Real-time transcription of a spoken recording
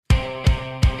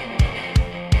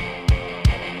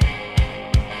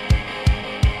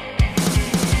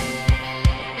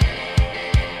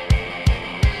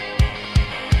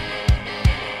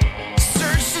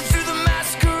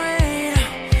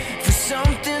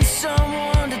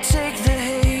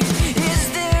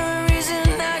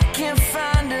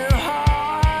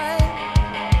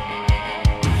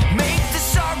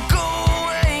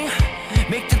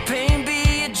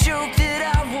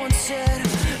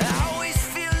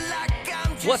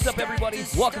What's up, everybody?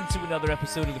 Welcome to another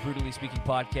episode of the Brutally Speaking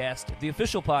Podcast, the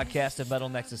official podcast of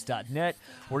MetalNexus.net,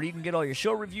 where you can get all your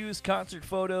show reviews, concert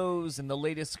photos, and the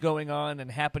latest going on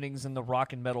and happenings in the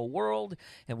rock and metal world.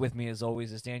 And with me, as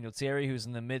always, is Daniel Terry, who's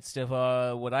in the midst of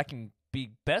what I can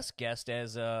be best guessed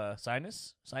as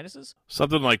sinuses.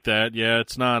 Something like that. Yeah,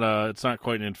 it's not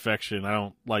quite an infection. I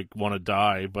don't want to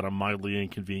die, but I'm mildly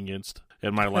inconvenienced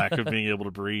and my lack of being able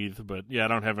to breathe. But yeah, I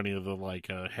don't have any of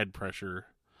the head pressure.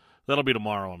 That'll be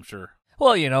tomorrow, I'm sure.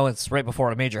 Well, it's right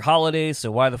before a major holiday,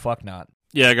 so why the fuck not?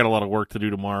 Yeah, I got a lot of work to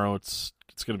do tomorrow. It's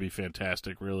going to be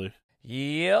fantastic, really.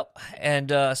 Yep.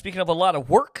 And speaking of a lot of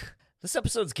work, this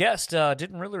episode's guest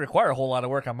didn't really require a whole lot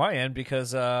of work on my end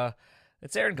because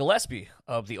it's Aaron Gillespie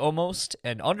of The Almost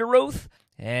and Under Oath.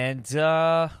 And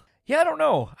I don't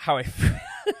know how I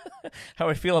how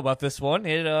I feel about this one.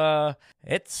 It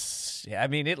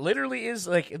literally is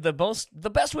like the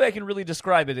best way I can really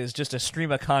describe it is just a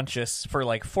stream of conscious for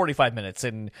like 45 minutes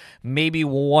and maybe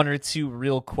one or two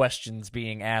real questions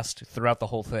being asked throughout the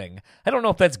whole thing. I don't know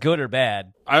if that's good or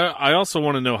bad. I also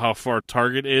want to know how far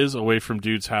Target is away from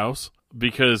Dude's house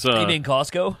because You mean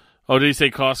Costco? Oh, did he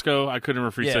say Costco? I couldn't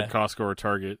remember if he Yeah. said Costco or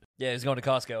Target. Yeah, he's going to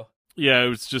Costco. Yeah, it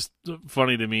was just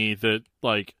funny to me that,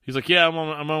 he's like, yeah, I'm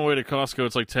on my way to Costco.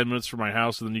 It's 10 minutes from my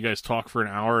house, and then you guys talk for an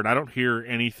hour, and I don't hear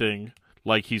anything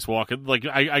like he's walking.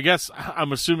 I guess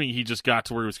I'm assuming he just got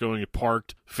to where he was going, and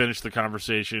parked, finished the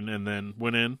conversation, and then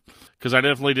went in. Because I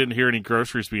definitely didn't hear any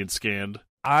groceries being scanned.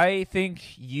 I think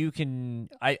you can.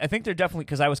 I think they're definitely,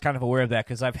 because I was kind of aware of that,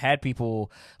 because I've had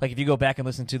people, if you go back and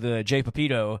listen to the Jay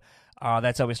Pepito,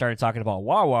 that's how we started talking about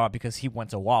Wawa, because he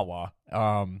went to Wawa.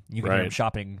 You can hear him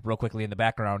shopping real quickly in the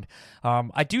background.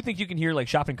 I do think you can hear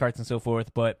shopping carts and so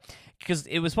forth, but because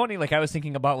it was funny, I was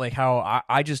thinking about how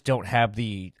I just don't have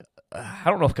the. I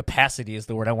don't know if capacity is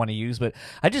the word I want to use, but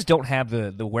I just don't have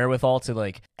the wherewithal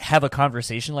to have a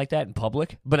conversation like that in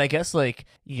public. But I guess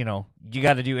you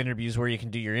got to do interviews where you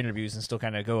can do your interviews and still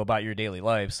kind of go about your daily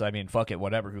life. So I mean, fuck it,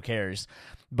 whatever, who cares?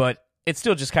 But it's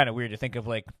still just kind of weird to think of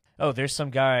oh, there's some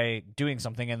guy doing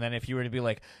something, and then if you were to be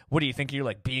what do you think,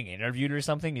 you're being interviewed or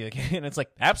something? And it's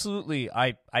absolutely,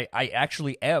 I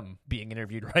actually am being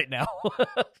interviewed right now.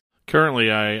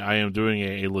 Currently, I am doing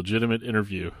a legitimate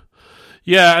interview.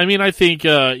 Yeah, I mean, I think,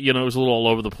 it was a little all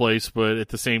over the place, but at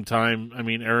the same time, I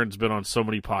mean, Aaron's been on so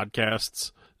many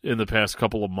podcasts in the past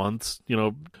couple of months,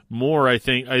 more, I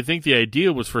think the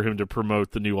idea was for him to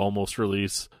promote the new Almost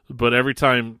release, but every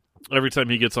time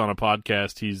he gets on a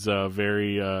podcast, he's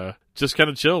very just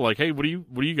kind of chill, hey, what do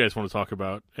you guys want to talk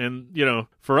about? And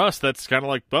for us, that's kind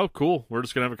of oh, cool, we're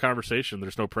just gonna have a conversation.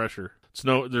 There's no pressure.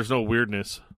 There's no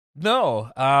weirdness.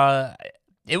 No,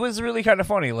 it was really kind of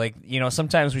funny.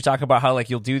 Sometimes we talk about how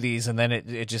you'll do these, and then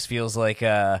it just feels like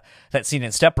that scene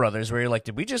in Step Brothers where you're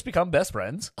did we just become best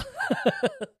friends?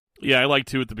 Yeah, I like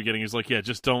to at the beginning. He's yeah,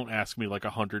 just don't ask me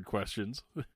 100 questions.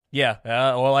 Yeah,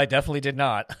 well, I definitely did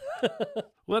not.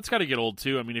 Well, that's got to get old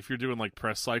too. I mean, if you're doing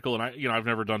press cycle, and I've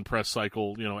never done press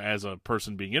cycle, as a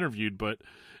person being interviewed, but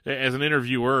as an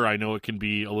interviewer, I know it can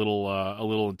be a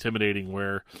little intimidating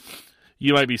where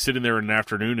you might be sitting there in an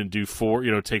afternoon and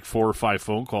take 4 or 5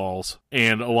 phone calls,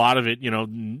 and a lot of it,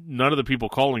 none of the people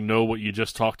calling know what you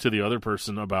just talked to the other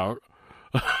person about.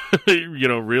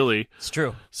 Really. It's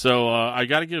true. So I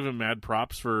got to give him mad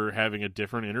props for having a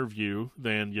different interview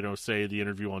than, say, the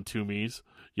interview on Toomey's,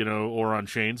 or on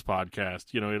Shane's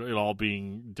podcast. It all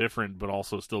being different, but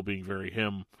also still being very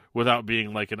him without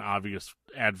being an obvious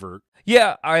advert.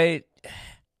 Yeah,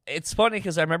 it's funny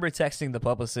because I remember texting the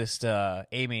publicist,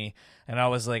 Amy, and I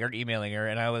was or emailing her,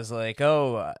 and I was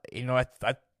oh,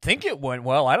 I think it went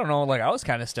well. I don't know. I was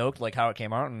kind of stoked, how it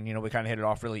came out, and, we kind of hit it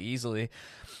off really easily.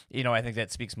 I think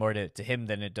that speaks more to him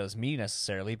than it does me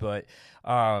necessarily, but,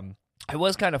 it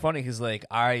was kind of funny because,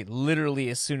 I literally,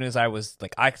 as soon as I was,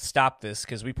 I stopped this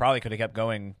because we probably could have kept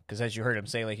going because as you heard him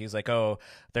say, he's oh,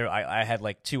 I had,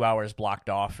 2 hours blocked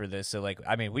off for this. So,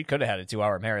 I mean, we could have had a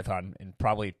 2-hour marathon and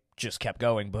probably just kept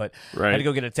going, but I had to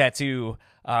go get a tattoo.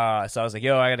 So I was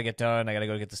yo, I got to get done. I got to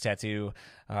go get this tattoo.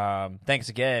 Thanks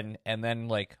again. And then,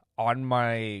 on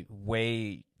my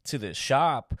way to the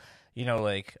shop,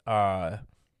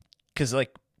 because,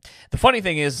 the funny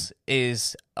thing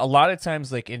is a lot of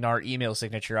times, in our email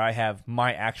signature, I have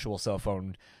my actual cell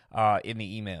phone in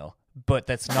the email, but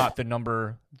that's not the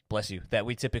number, bless you, that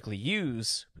we typically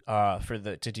use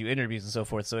to do interviews and so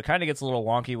forth. So it kind of gets a little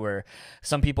wonky where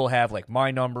some people have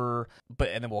my number,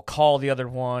 and then we'll call the other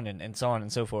one and so on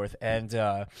and so forth. And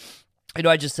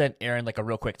I just sent Aaron a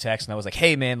real quick text, and I was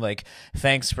hey man,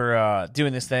 thanks for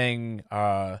doing this thing.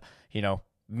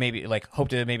 maybe like hope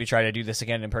to maybe try to do this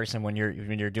again in person when you're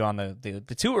doing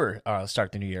the tour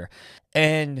start the new year.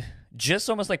 And just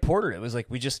almost like Porter, it was like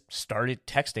we just started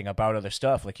texting about other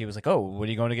stuff. Like he was like, "Oh, what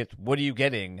are you going to get? What are you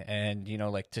getting?" And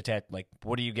like like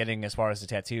what are you getting as far as the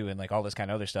tattoo and like all this kind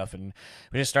of other stuff. And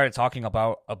we just started talking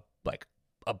about a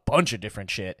bunch of different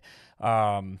shit.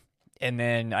 And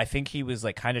then I think he was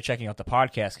like kind of checking out the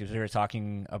podcast because we were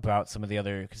talking about some of the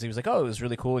other, because he was like, "Oh, it was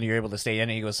really cool and you're able to stay in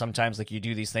it." He goes, "Sometimes like you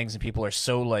do these things and people are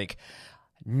so like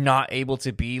not able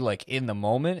to be like in the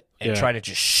moment and try to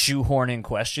just shoehorn in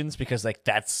questions because like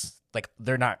that's like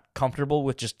they're not comfortable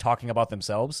with just talking about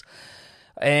themselves."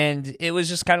 And it was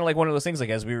just kind of like one of those things, like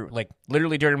as we were like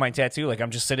literally during my tattoo, like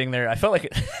I'm just sitting there. I felt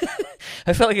like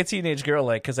I felt like a teenage girl,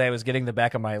 like, because I was getting the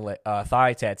back of my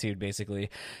thigh tattooed, basically.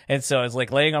 And so I was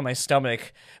like laying on my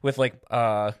stomach with like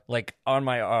on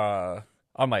my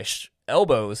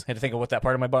elbows. I had to think of what that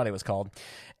part of my body was called.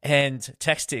 And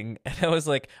texting, and I was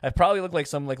like, I probably look like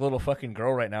some like little fucking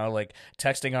girl right now, like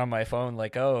texting on my phone,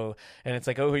 like, "Oh," and it's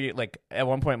like, "Oh, who are you?" Like at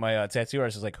one point, my tattoo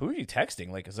artist was like, "Who are you texting?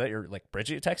 Like, is that your like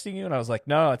Bridget texting you?" And I was like,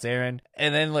 "No, it's Aaron."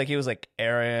 And then like he was like,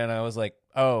 "Aaron," and I was like,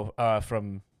 "Oh,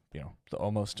 from the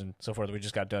Almost and so forth. We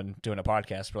just got done doing a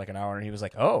podcast for like an hour," and he was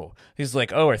like, "Oh,"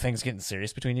 are things getting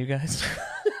serious between you guys?"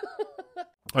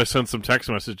 I sent some text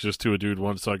messages to a dude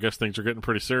once, so I guess things are getting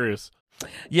pretty serious.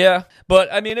 Yeah,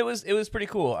 but I mean, it was pretty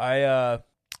cool. I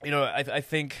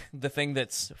think the thing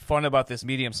that's fun about this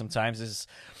medium sometimes is,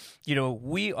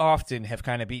 we often have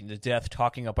kind of beaten to death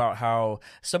talking about how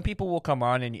some people will come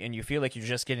on and you feel like you're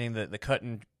just getting the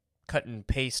cut and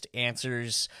paste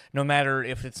answers, no matter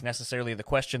if it's necessarily the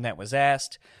question that was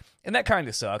asked, and that kind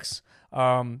of sucks.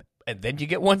 And then you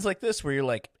get ones like this where you're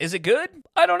like, is it good?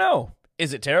 I don't know.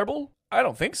 Is it terrible? I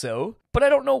don't think so, but I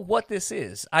don't know what this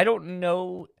is. I don't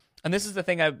know. And this is the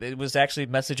thing I was actually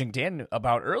messaging Dan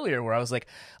about earlier, where I was like,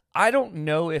 I don't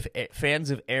know if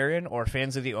fans of Aaron or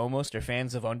fans of The Almost or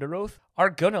fans of Under Oath are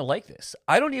going to like this.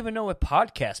 I don't even know if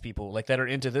podcast people like that are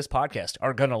into this podcast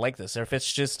are going to like this, or if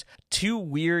it's just too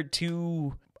weird,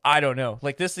 I don't know.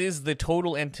 Like, this is the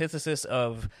total antithesis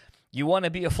of, you want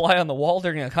to be a fly on the wall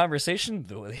during a conversation?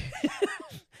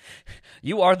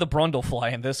 You are the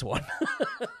Brundlefly in this one.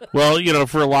 Well,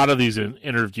 for a lot of these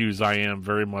interviews, I am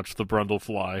very much the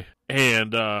Brundlefly,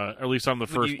 and at least on the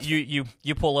first,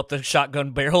 you pull up the shotgun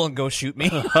barrel and go shoot me.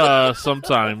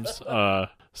 Sometimes,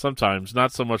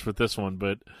 not so much with this one,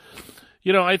 but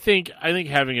I think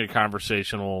having a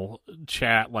conversational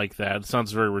chat like that, it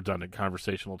sounds very redundant,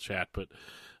 conversational chat, but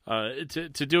to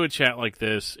do a chat like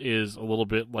this is a little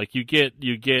bit like you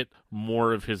get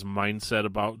more of his mindset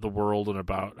about the world and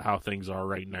about how things are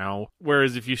right now.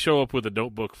 Whereas if you show up with a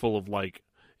notebook full of like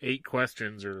 8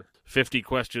 questions or 50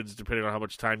 questions, depending on how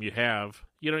much time you have,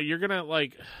 you're gonna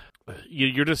like,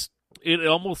 you're just, it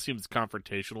almost seems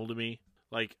confrontational to me,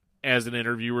 like as an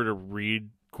interviewer, to read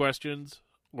questions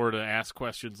or to ask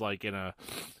questions like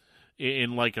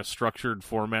in like a structured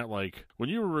format, like, when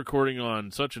you were recording on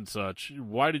such and such,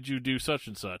 why did you do such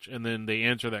and such? And then they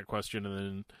answer that question, and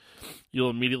then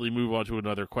you'll immediately move on to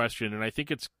another question. And I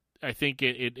think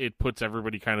it puts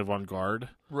everybody kind of on guard,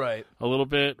 right, a little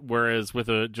bit. Whereas with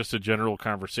just a general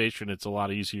conversation, it's a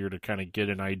lot easier to kind of get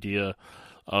an idea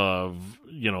of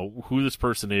who this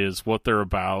person is, what they're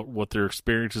about, what their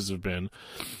experiences have been.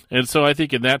 And so I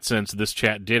think in that sense, this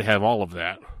chat did have all of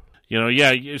that.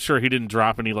 Sure, he didn't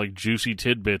drop any, like, juicy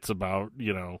tidbits about,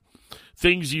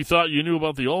 things you thought you knew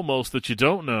about The Almost that you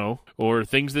don't know, or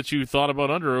things that you thought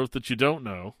about Under Oath that you don't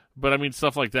know. But, I mean,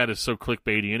 stuff like that is so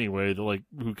clickbaity anyway that, like,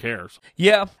 who cares?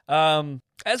 Yeah.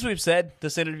 As we've said,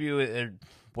 this interview,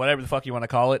 whatever the fuck you want to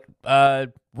call it,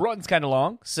 runs kind of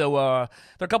long. So there are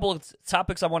a couple of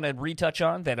topics I want to retouch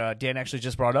on that Dan actually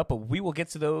just brought up, but we will get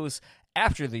to those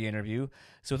after the interview.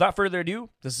 So without further ado,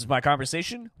 this is my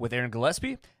conversation with Aaron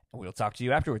Gillespie. We'll talk to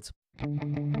you afterwards.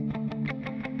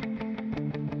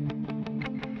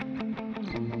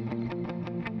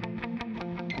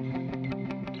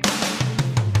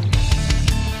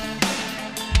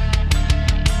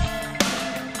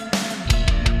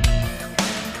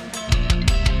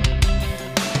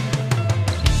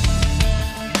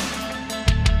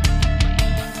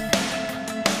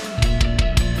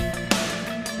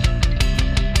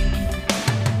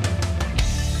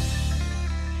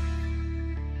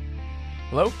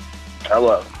 Hello?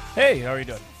 Hello. Hey, how are you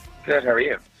doing? Good, how are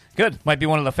you? Good. Might be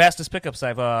one of the fastest pickups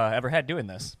I've ever had doing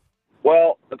this.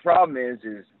 Well, the problem is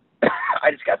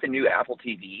I just got the new Apple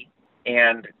TV,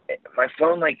 and my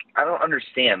phone, like, I don't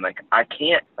understand. Like, I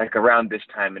can't, like, around this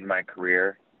time in my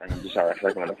career, and I'm just I feel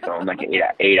like I'm on the phone, like,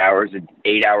 8 hours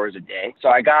a day. So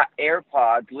I got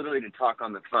AirPods literally to talk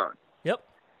on the phone. Yep.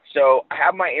 So I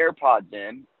have my AirPods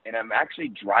in, and I'm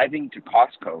actually driving to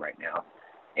Costco right now.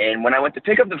 And when I went to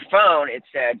pick up the phone, it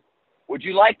said, would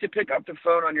you like to pick up the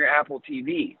phone on your Apple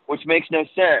TV? Which makes no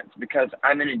sense because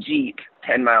I'm in a Jeep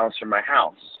 10 miles from my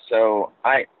house. So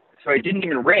it didn't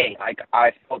even ring.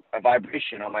 I felt a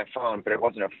vibration on my phone, but it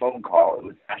wasn't a phone call. It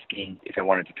was asking if I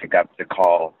wanted to pick up the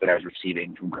call that I was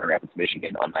receiving from Grand Rapids,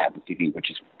 Michigan on my Apple TV,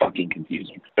 which is fucking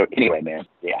confusing. So anyway, man,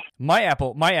 yeah. My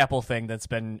Apple thing that's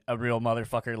been a real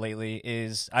motherfucker lately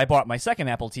is I bought my second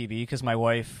Apple TV because my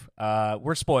wife,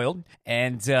 we're spoiled,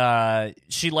 and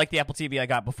she liked the Apple TV I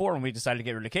got before when we decided to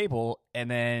get rid of cable,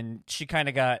 and then she kind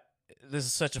of got, this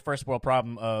is such a first world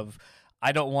problem of,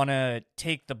 I don't want to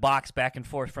take the box back and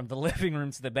forth from the living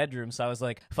room to the bedroom. So I was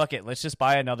like, fuck it, let's just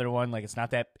buy another one. Like, it's not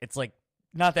that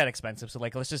expensive. So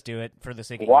like, let's just do it for the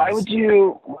sake of Why use. would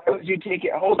you take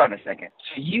it? Hold on a second.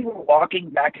 So you were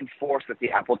walking back and forth with the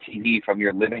Apple TV from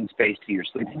your living space to your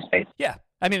sleeping space? Yeah.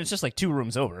 I mean, it's just like 2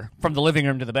 rooms over from the living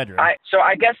room to the bedroom. So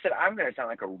I guess that I'm going to sound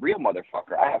like a real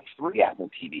motherfucker. I have 3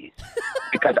 Apple TVs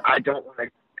because I don't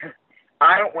want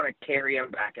to carry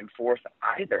them back and forth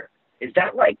either. Is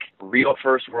that like real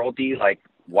first worldy, like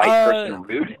white person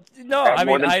rude? No, I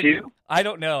mean, I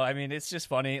don't know. I mean, it's just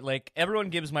funny. Like, everyone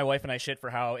gives my wife and I shit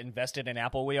for how invested in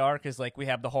Apple we are because, like, we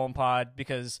have the HomePod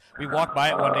because we walked by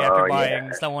it one day after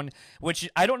buying someone, which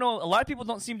I don't know. A lot of people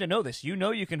don't seem to know this. You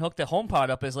know, you can hook the HomePod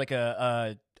up as like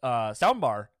a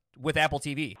soundbar with Apple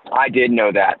TV. I did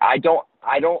know that. I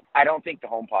don't think the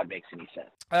HomePod makes any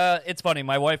sense. It's funny.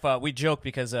 My wife, we joke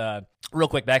because, real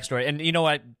quick backstory, and you know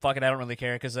what? Fuck it, I don't really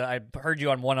care because I heard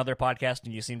you on one other podcast,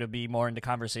 and you seem to be more into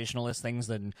conversationalist things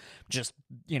than just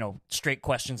straight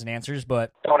questions and answers.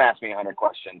 But don't ask me 100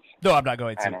 questions. No, I'm not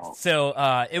going to. So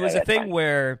it was a thing fine.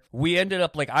 Where we ended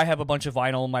up like I have a bunch of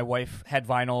vinyl, my wife had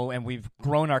vinyl, and we've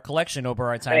grown our collection over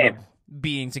our time. Same.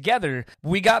 Being together.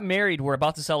 We got married. We're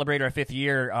about to celebrate our 5th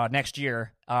year next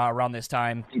year around this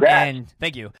time. Congrats. And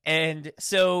thank you. And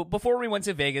so before we went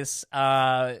to Vegas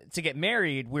to get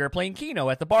married, we were playing Keno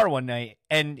at the bar one night.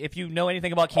 And if you know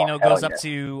anything about Keno, it goes up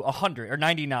to 100 or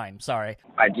 99. Sorry.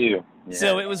 I do. Yeah.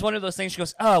 So it was one of those things. She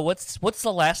goes, "Oh, what's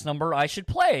the last number I should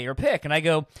play or pick?" And I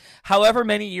go, "However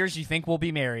many years you think we'll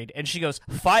be married." And she goes,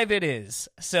 "5 it is."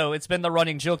 So it's been the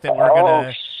running joke that we're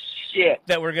gonna. Shit.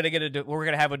 That we're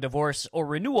gonna have a divorce or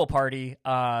renewal party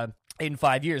in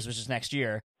 5 years, which is next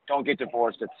year. Don't get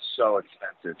divorced; it's so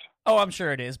expensive. Oh, I'm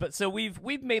sure it is. But so we've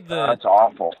made the that's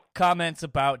awful comments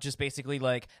about just basically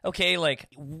like, okay, like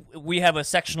we have a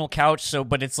sectional couch, so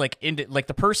but it's like like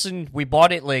the person we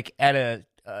bought it like at a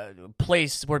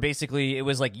place where basically it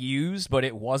was like used, but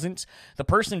it wasn't. The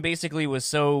person basically was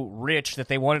so rich that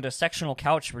they wanted a sectional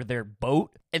couch for their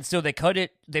boat, and so they cut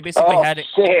it. They basically had it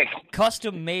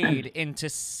custom made into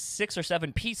 6 or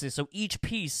 7 pieces. So each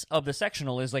piece of the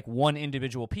sectional is like one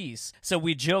individual piece. So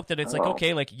we joke that it's like,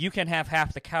 okay, like you can have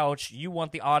half the couch. You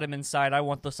want the ottoman side. I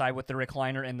want the side with the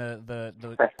recliner and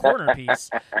the corner piece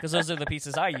because those are the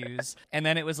pieces I use. And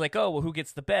then it was like, oh, well, who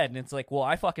gets the bed? And it's like, well,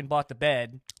 I fucking bought the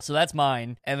bed, so that's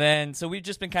mine. And then so we've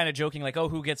just been kind of joking like, oh,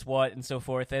 who gets what and so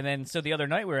forth. And then so the other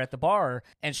night we were at the bar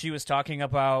and she was talking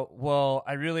about, well,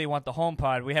 I really want the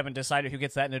HomePod. We haven't decided who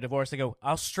gets that in a divorce. I go,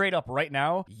 I'll straight up right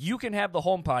now, you can have the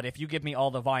HomePod if you give me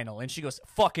all the vinyl. And she goes,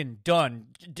 fucking done.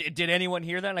 Did anyone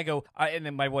hear that? And I go, and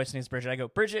then my wife's name's Bridget. I go,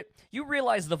 Bridget, you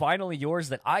realize the vinyl of yours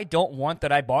that I don't want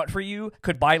that I bought for you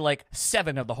could buy like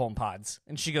 7 of the HomePods.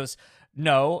 And she goes,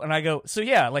 no. And I go, so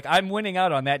yeah, like I'm winning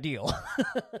out on that deal.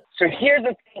 So here's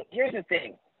the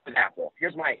thing with Apple.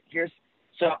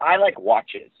 So I like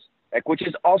watches, like, which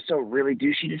is also really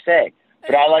douchey to say,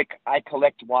 but I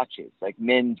collect watches, like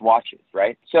men's watches,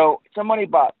 right? So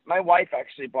my wife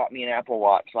actually bought me an Apple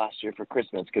Watch last year for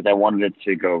Christmas because I wanted it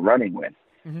to go running with.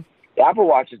 Mm-hmm. The Apple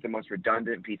Watch is the most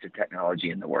redundant piece of technology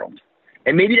in the world.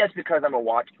 And maybe that's because I'm a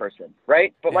watch person,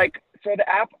 right? But so the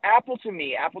Apple to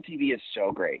me, Apple TV is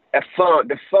so great.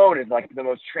 The phone is like the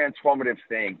most transformative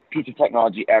piece of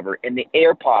technology ever. And the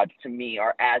AirPods to me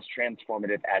are as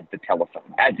transformative as the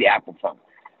telephone, as the Apple phone.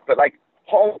 But like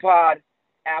HomePod,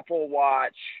 Apple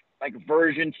Watch, like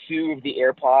version 2 of the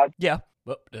AirPods. Yeah.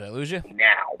 Oh, did I lose you?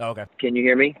 Now. Oh, okay. Can you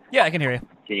hear me? Yeah, I can hear you.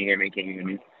 Can you hear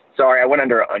me? Sorry, I went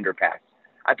under an underpass.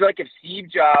 I feel like if Steve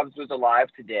Jobs was alive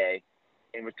today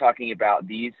and was talking about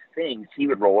these things, he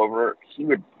would roll over.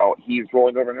 He's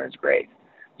rolling over in his grave.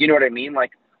 You know what I mean?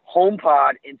 Like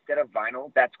HomePod instead of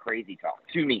vinyl, that's crazy talk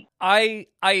to me.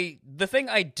 The thing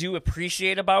I do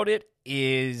appreciate about it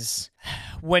is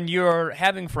when you're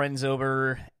having friends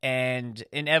over and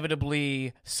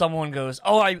inevitably someone goes,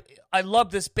 "Oh, I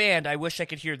love this band. I wish I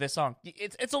could hear this song."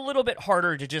 It's a little bit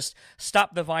harder to just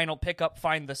stop the vinyl, pick up,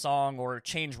 find the song, or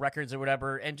change records or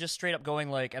whatever, and just straight up going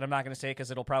like, and I'm not going to say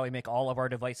because it'll probably make all of our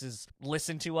devices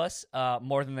listen to us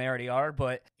more than they already are,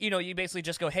 but you basically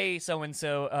just go, "Hey, so and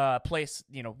so, play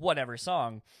whatever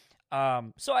song."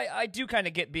 So I do kind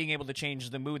of get being able to change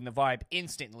the mood and the vibe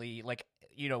instantly, like,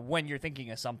 when you're thinking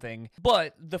of something.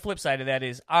 But the flip side of that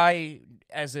is I,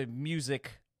 as a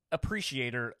music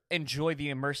appreciator, enjoy the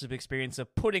immersive experience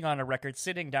of putting on a record,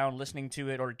 sitting down, listening to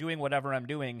it, or doing whatever I'm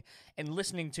doing, and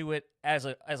listening to it as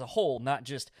a whole, not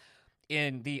just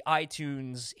in the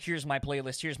iTunes, here's my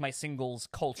playlist, here's my singles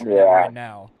culture that we're in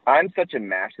now. I'm such a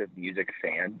massive music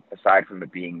fan, aside from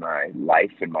it being my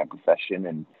life and my profession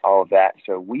and all of that.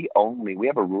 So we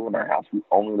have a rule in our house. We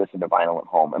only listen to vinyl at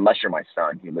home, unless you're my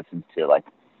son. He listens to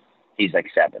he's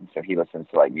 7, so he listens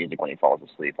to music when he falls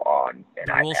asleep on an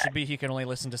The rule iPad. should be he can only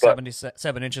listen to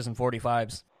 77 inches and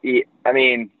 45s. I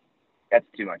mean, that's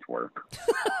too much work,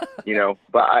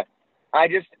 But I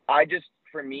just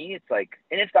for me, it's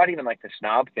and it's not even the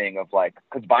snob thing of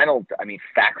because vinyl. I mean,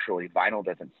 factually, vinyl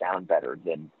doesn't sound better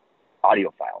than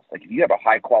audio files. If you have a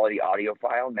high quality audio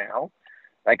file now,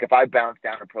 if I bounce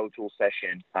down a Pro Tools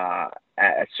session at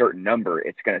a certain number,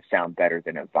 it's going to sound better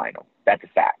than a vinyl. That's a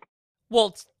fact.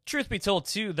 Well, truth be told,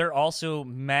 too, they're also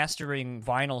mastering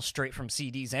vinyl straight from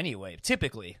CDs anyway,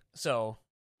 typically.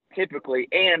 Typically,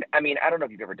 and I mean, I don't know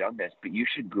if you've ever done this, but you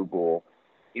should Google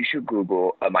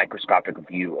a microscopic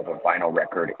view of a vinyl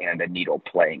record and a needle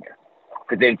playing it,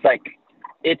 because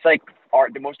it's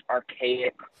the most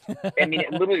archaic. I mean,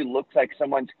 it literally looks like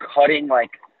someone's cutting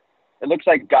it looks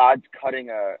like God's cutting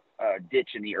a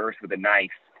ditch in the earth with a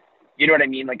knife. You know what I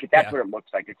mean? That's what it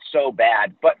looks like. It's so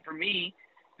bad. But for me,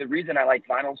 the reason I like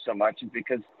vinyl so much is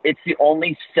because it's the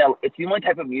only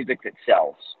type of music that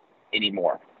sells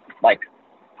anymore.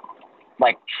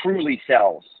 Truly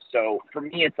sells. So for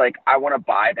me, it's I want to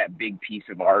buy that big piece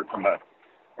of art from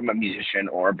a musician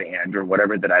or a band or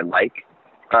whatever that I like.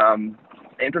 And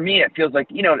for me, it feels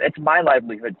it's my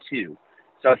livelihood too.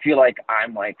 So I feel like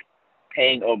I'm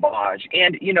paying homage.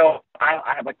 And,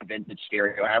 I have a vintage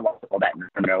stereo. I love all that.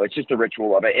 It's just a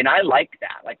ritual of it. And I like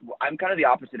that. I'm kind of the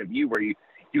opposite of you, where you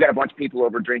got a bunch of people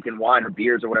over drinking wine or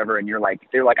beers or whatever, and they're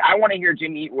I want to hear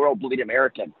Jimmy Eat World Bleed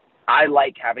American. I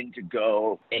like having to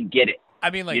go and get it. I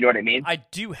mean, you know what I mean? I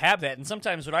do have that, and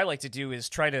sometimes what I like to do is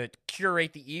try to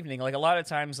curate the evening. A lot of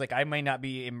times, I may not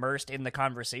be immersed in the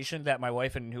conversation that my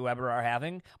wife and whoever are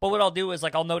having, but what I'll do is,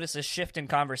 I'll notice a shift in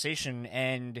conversation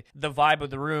and the vibe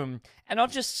of the room, and I'll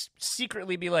just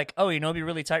secretly be like, oh, it'd be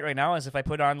really tight right now is if I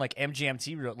put on,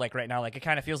 MGMT, right now. It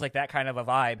kind of feels like that kind of a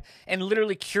vibe, and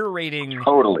literally curating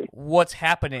what's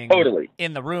happening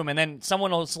in the room, and then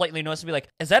someone will slightly notice and be like,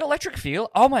 is that Electric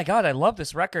Feel? Oh my God, I love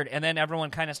this record, and then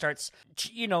everyone kind of starts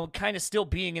kind of still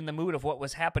being in the mood of what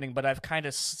was happening, but I've kind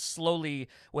of slowly,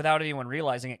 without anyone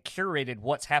realizing it, curated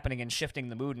what's happening and shifting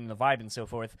the mood and the vibe and so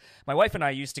forth. My wife and I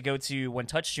used to go to, when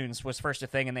TouchTunes was first a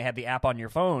thing and they had the app on your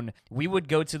phone, we would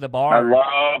go to the bar. I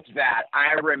loved that.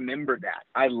 I remember that.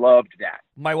 I loved that.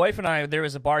 My wife and I, there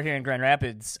was a bar here in Grand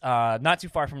Rapids, not too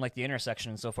far from the intersection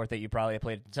and so forth that you probably have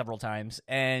played several times.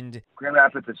 And Grand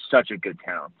Rapids is such a good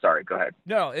town. Sorry, go ahead.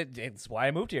 No, it's why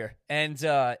I moved here. And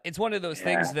it's one of those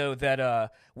things, though, that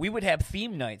we would have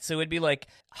theme nights. So it'd be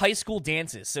high school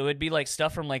dances. So it'd be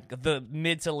stuff from the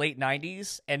mid to late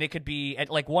 90s. And it could be at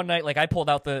one night, I pulled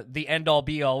out the end all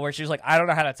be all, where she was like, I don't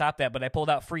know how to top that, but I pulled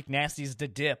out Freak Nasty's "Da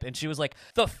Dip." And she was like,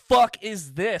 the fuck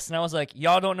is this? And I was like,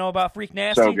 y'all don't know about Freak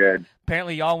Nasty? So good.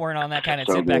 Apparently y'all weren't on that kind of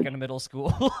tip back in the middle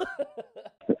school.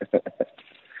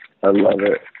 I love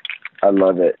it. I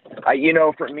love it.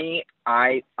 For me,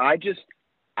 I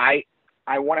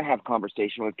want to have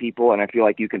conversation with people, and I feel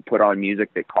like you can put on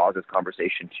music that causes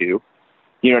conversation too.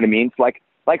 You know what I mean? Like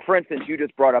for instance, you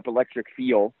just brought up Electric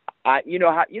Feel. You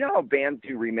know how bands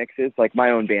do remixes? My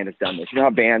own band has done this. You know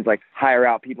how bands hire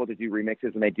out people to do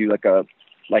remixes, and they do a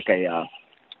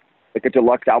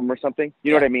deluxe album or something.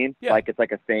 You know what I mean? Yeah. It's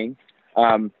a thing.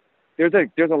 There's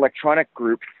an electronic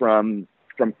group from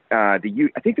I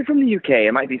think they're from the UK.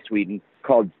 It might be Sweden,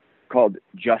 called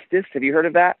Justice. Have you heard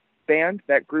of that band?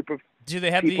 That group of Do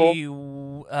they have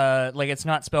people? It's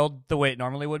not spelled the way it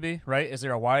normally would be, right? Is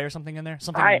there a Y or something in there?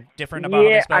 Something different about how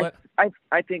they spell it?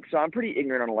 I think so. I'm pretty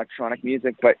ignorant on electronic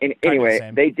music, but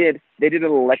anyway, they did an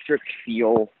Electric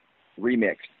Feel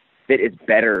remix that is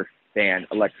better than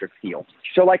Electric Feel.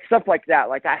 So stuff like that.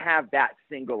 I have that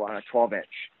single on a 12-inch.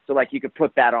 So you could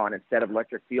put that on instead of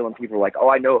Electric Feel, and people are like, oh,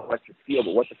 I know Electric Feel,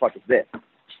 but what the fuck is this?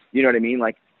 You know what I mean?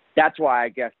 That's why I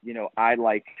guess, I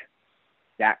like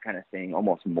that kind of thing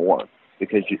almost more,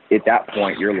 because at that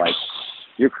point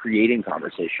you're creating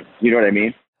conversation. You know what I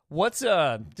mean? What's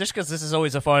just because this is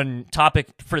always a fun topic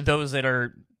for those that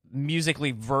are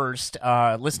musically versed,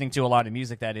 listening to a lot of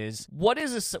music, that is, what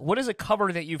is a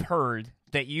cover that you've heard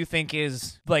that you think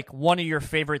is like one of your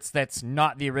favorites that's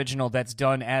not the original, that's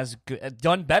done as good,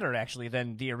 done better actually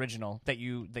than the original, that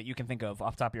you can think of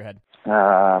off the top of your head?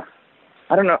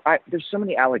 I don't know. There's so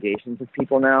many allegations of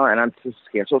people now, and I'm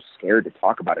so scared to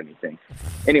talk about anything.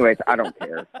 Anyways, I don't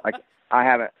care. Like, I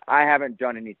haven't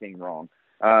done anything wrong.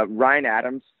 Ryan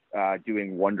Adams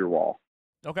doing Wonderwall.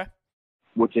 Okay.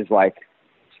 Which is like,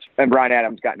 and Ryan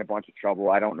Adams got in a bunch of trouble.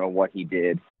 I don't know what he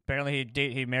did. Apparently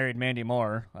he married Mandy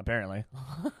Moore, apparently.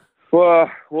 Well,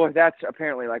 that's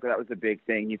apparently, like, that was the big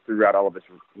thing. He threw out all of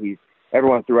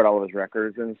everyone threw out all of his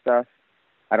records and stuff.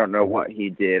 I don't know what he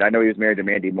did. I know he was married to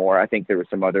Mandy Moore. I think there was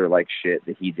some other like shit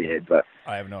that he did, but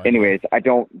I have no idea. Anyways, I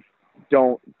don't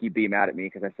you be mad at me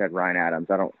because I said Ryan Adams.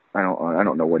 I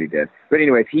don't know what he did. But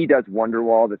anyways, he does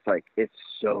Wonderwall. That's like, it's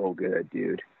so good,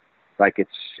 dude. Like,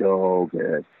 it's so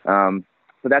good.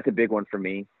 So that's a big one for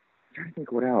me. I'm trying to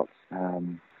think what else.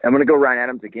 I'm gonna go Ryan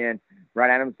Adams again.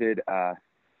 Ryan Adams did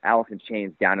Alice in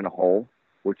Chains Down in a Hole,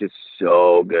 which is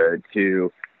so good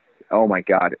too. Oh my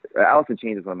God, Alice in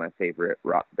Chains is one of my favorite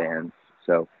rock bands,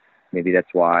 so maybe that's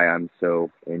why I'm so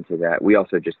into that. We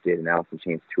also just did an Alice in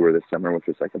Chains tour this summer, which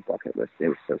was like a bucket list. It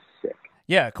was so sick.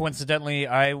 Yeah, coincidentally,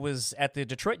 I was at the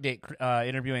Detroit date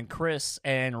interviewing Chris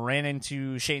and ran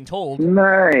into Shane Told.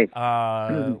 Nice.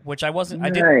 Which I Nice.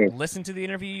 didn't listen to the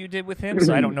interview you did with him,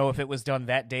 so I don't know if it was done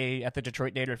that day at the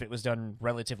Detroit date or if it was done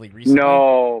relatively recently.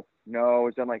 No, it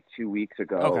was done like 2 weeks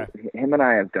ago. Okay. Him and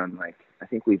I have done I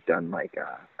think we've done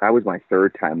I was my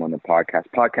third time on the podcast.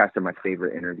 Podcasts are my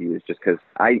favorite interviews just because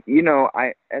I,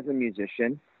 as a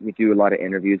musician, we do a lot of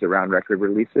interviews around record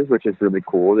releases, which is really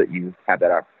cool that you have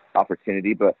that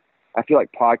opportunity. But I feel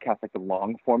like podcasts, like the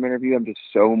long form interview, I'm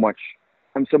so much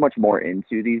more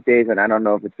into these days. And I don't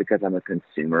know if it's because I'm a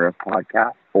consumer of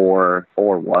podcasts or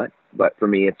what, but for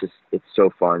me, it's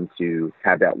so fun to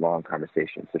have that long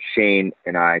conversation. So Shane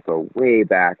and I go way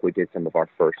back. We did some of our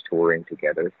first touring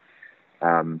together.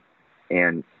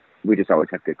 And we just always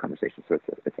have good conversations. So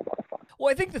it's a lot of fun. Well,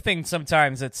 I think the thing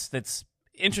sometimes that's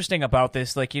interesting about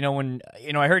this, like, when,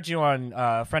 I heard you on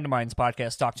a friend of mine's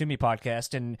podcast, Talk to Me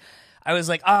podcast, and I was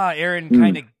like, Aaron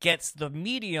kind of gets the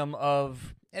medium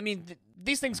of,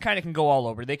 these things kind of can go all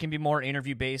over. They can be more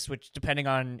interview based, which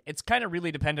it's kind of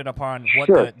really dependent upon what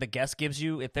Sure. the guest gives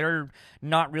you. If they're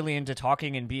not really into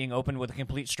talking and being open with a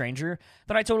complete stranger,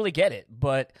 then I totally get it.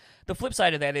 But the flip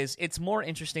side of that is it's more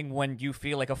interesting when you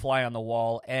feel like a fly on the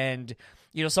wall. And,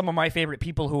 some of my favorite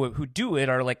people who do it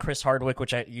are like Chris Hardwick,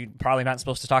 which you're probably not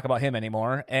supposed to talk about him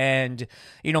anymore. And,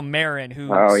 Marin, who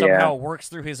somehow works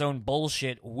through his own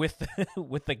bullshit with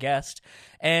with the guest.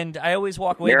 And I always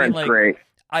walk away being like, great.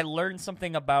 I learned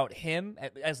something about him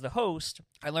as the host.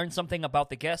 I learned something about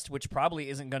the guest, which probably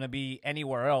isn't going to be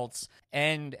anywhere else.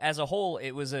 And as a whole,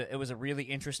 it was a really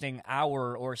interesting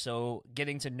hour or so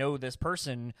getting to know this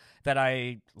person that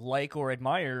I like or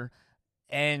admire.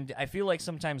 And I feel like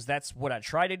sometimes that's what I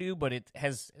try to do, but it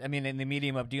has, in the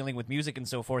medium of dealing with music and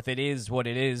so forth, it is what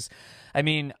it is.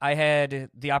 I had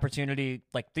the opportunity,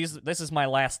 like, this is my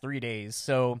last 3 days.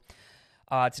 So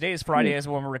today is Friday as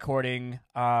when we're recording.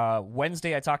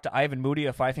 Wednesday, I talked to Ivan Moody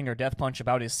of Five Finger Death Punch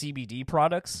about his CBD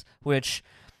products, which,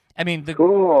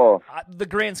 cool. The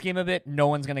grand scheme of it, no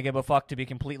one's going to give a fuck, to be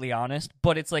completely honest.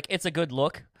 But it's like, it's a good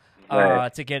look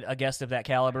Right. to get a guest of that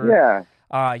caliber. Yeah.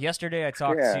 Yesterday, I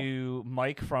talked to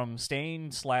Mike from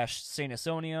Stain / Saint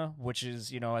Asonia, which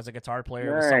is, as a guitar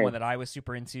player, was someone that I was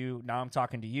super into. Now I'm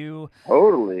talking to you.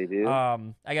 Totally, dude.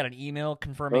 I got an email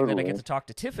confirming that I get to talk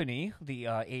to Tiffany, the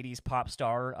 80s pop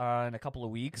star, in a couple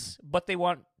of weeks. But they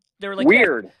were like,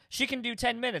 weird. Yeah, she can do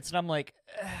 10 minutes. And I'm like,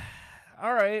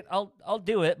 all right, I'll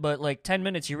do it. But like 10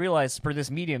 minutes, you realize for this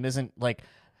medium isn't like,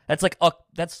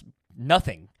 that's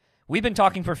nothing. We've been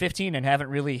talking for 15 and haven't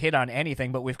really hit on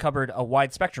anything, but we've covered a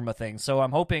wide spectrum of things. So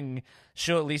I'm hoping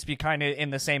she'll at least be kind of in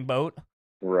the same boat.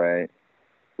 Right.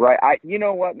 You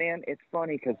know what, man? It's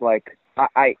funny because, like,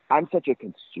 I'm such a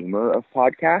consumer of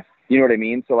podcasts. You know what I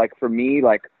mean? So, like, for me,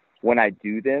 like, when I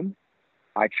do them,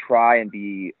 I try and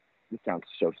be, this sounds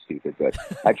so stupid, but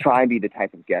I try and be the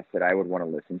type of guest that I would want to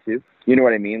listen to. You know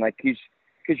what I mean? Like,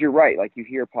 because you're right. Like, you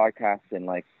hear podcasts and,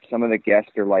 like, some of the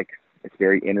guests are, like, it's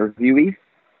very interviewee.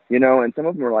 And some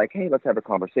of them are like, hey, let's have a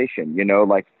conversation.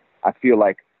 Like, I feel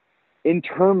like in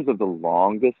terms of the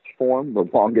longest form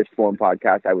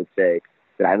podcast, I would say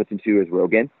that I listen to is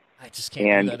Rogan. I just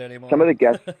can't do that anymore. Some of the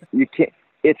guests, you can't,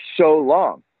 it's so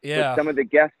long. Yeah. But some of the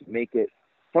guests make it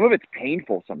some of it's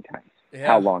painful sometimes, Yeah.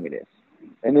 how long it is.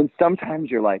 And then sometimes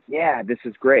you're like, yeah, this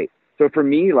is great. So for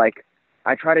me, like,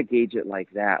 I try to gauge it like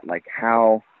that. Like,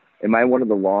 how am I one of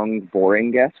the long,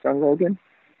 boring guests on Rogan?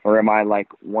 Or am I like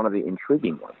one of the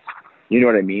intriguing ones? You know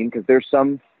what I mean? Because there's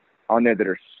some on there that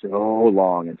are so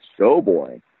long and so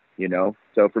boring, you know?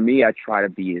 So for me, I try to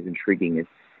be as intriguing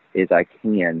as I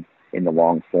can in the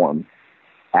long form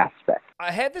aspect.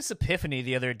 I had this epiphany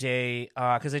the other day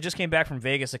because I just came back from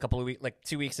Vegas a couple of weeks, like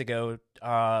 2 weeks ago,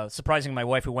 surprising my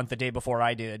wife who went the day before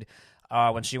I did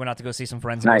when she went out to go see some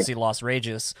friends and go Nice. see Lost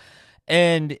Rages.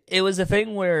 And it was a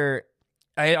thing where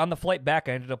on the flight back,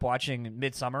 I ended up watching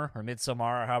Midsommar,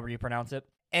 or however you pronounce it.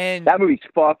 And That movie's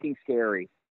fucking scary.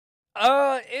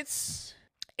 it's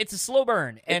a slow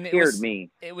burn, and It scared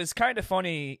me. It was kind of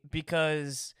funny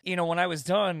because, you know, when I was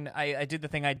done, I did the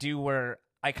thing I do where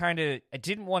I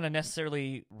didn't want to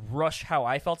necessarily rush how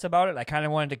I felt about it. I kind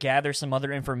of wanted to gather some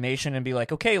other information and be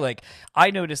like, okay, like, I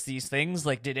noticed these things.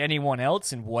 Like, did anyone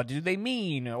else, and what do they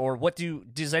mean? Or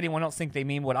does anyone else think they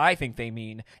mean what I think they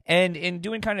mean? And in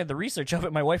doing kind of the research of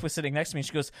it, my wife was sitting next to me and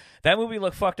she goes, that movie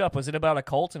looked fucked up. Was it about a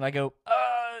cult? And I go,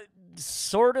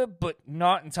 sort of, but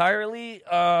not entirely.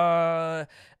 I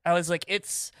was like,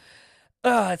 it's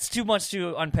too much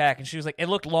to unpack. And she was like, it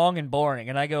looked long and boring.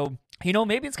 And I go, you know,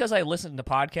 maybe it's because I listen to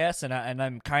podcasts and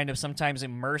I'm kind of sometimes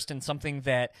immersed in something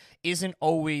that isn't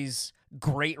always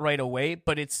great right away,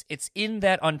 but it's in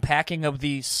that unpacking of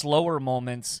the slower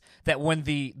moments that when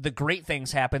the great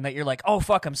things happen that you're like, oh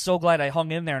fuck, I'm so glad I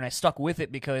hung in there and I stuck with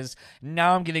it because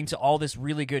now I'm getting to all this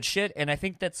really good shit. And I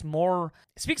think it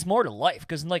speaks more to life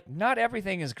because, like, not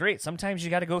everything is great. Sometimes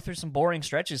you got to go through some boring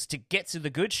stretches to get to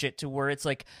the good shit, to where it's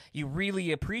like you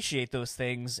really appreciate those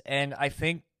things. And I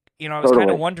think, you know, I was kind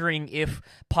of wondering if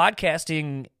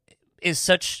podcasting is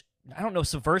such, I don't know,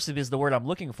 subversive is the word I'm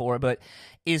looking for, but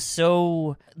is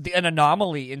so an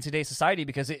anomaly in today's society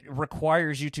because it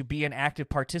requires you to be an active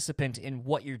participant in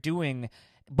what you're doing,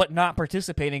 but not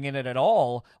participating in it at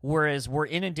all. Whereas we're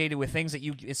inundated with things that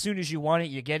as soon as you want it,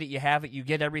 you get it, you have it, you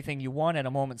get everything you want at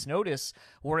a moment's notice.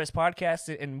 Whereas podcasts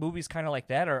and movies kind of like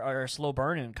that are a slow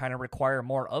burn and kind of require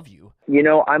more of you. You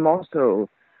know, I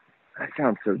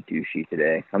sound so douchey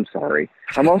today. I'm sorry.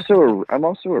 I also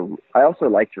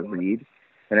like to read,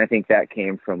 and I think that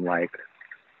came from, like,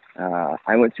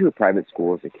 I went to a private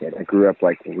school as a kid. I grew up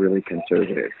like really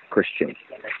conservative Christian.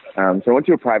 So I went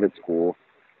to a private school,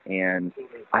 and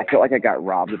I felt like I got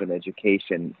robbed of an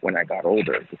education when I got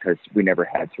older because we never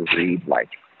had to read like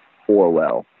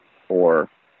Orwell or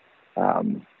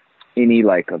any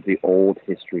like of the old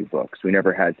history books. We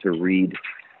never had to read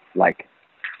like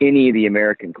any of the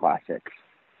American classics.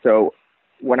 So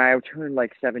when I turned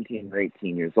like 17 or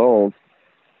 18 years old,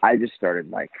 I just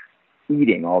started like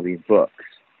eating all these books,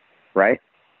 right?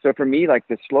 So for me, like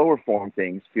the slower form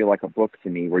things feel like a book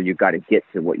to me where you've got to get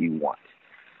to what you want.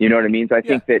 You know what I mean? So I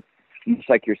think that it's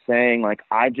like you're saying, like,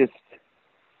 I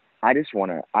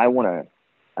want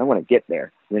to get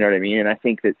there. You know what I mean? And I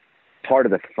think that part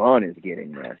of the fun is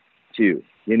getting there too.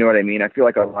 You know what I mean? I feel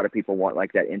like a lot of people want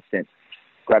like that instant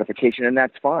gratification, and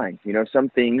that's fine. You know, some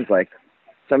things, like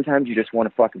sometimes you just want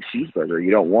a fucking cheeseburger. You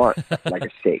don't want like a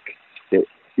steak.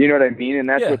 You know what I mean? And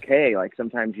that's okay. Like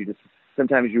sometimes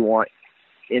you want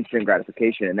instant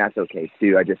gratification, and that's okay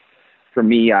too. For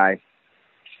me, I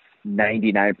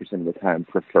 99% of the time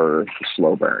prefer the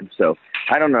slow burn. So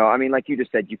I don't know. I mean, like you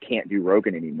just said, you can't do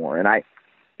Rogan anymore. And I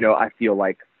feel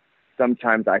like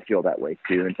sometimes I feel that way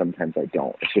too, and sometimes I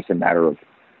don't. It's just a matter of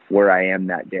where I am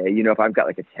that day. You know, if I've got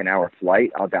like a 10-hour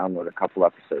flight, I'll download a couple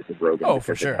episodes of Rogan. Oh,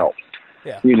 for sure. It helps.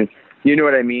 Yeah. You know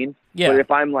what I mean? Yeah. But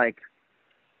if I'm like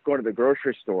going to the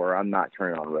grocery store, I'm not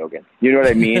turning on Rogan. You know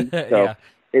what I mean? So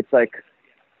it's like,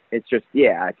 it's just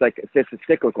a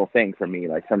cyclical thing for me.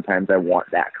 Like sometimes I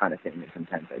want that kind of thing, and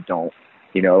sometimes I don't.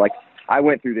 You know, like I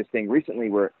went through this thing recently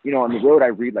where, you know, on the road I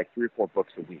read like 3 or 4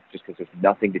 books a week just because there's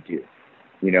nothing to do.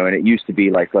 You know, and it used to be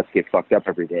like, let's get fucked up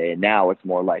every day, and now it's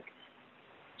more like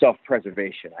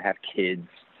self-preservation. I have kids.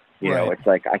 You know, it's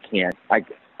like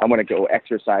I want to go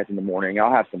exercise in the morning.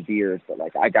 I'll have some beers, but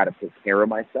like I got to take care of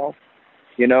myself.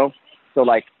 You know, so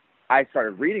like I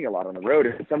started reading a lot on the road,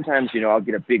 and sometimes, you know, I'll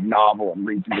get a big novel and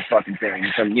read through the fucking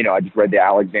thing. So, you know, I just read the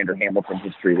Alexander Hamilton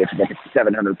history, which is like a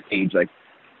 700-page, like,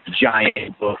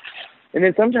 giant book. And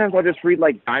then sometimes I'll just read,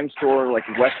 like, dime store, like,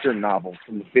 Western novels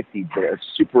from the 50s that are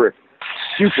super,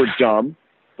 super dumb,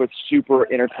 but super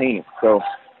entertaining. So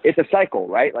it's a cycle,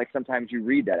 right? Like, sometimes you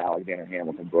read that Alexander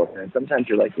Hamilton book, and sometimes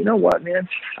you're like, you know what, man?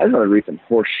 I just want to read some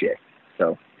horse shit.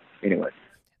 So, anyway.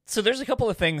 So there's a couple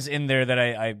of things in there that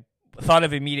I thought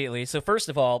of immediately. So first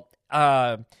of all,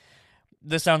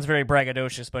 this sounds very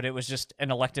braggadocious, but it was just an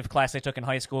elective class I took in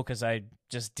high school because I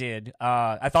just did.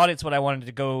 I thought it's what I wanted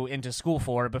to go into school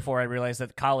for before I realized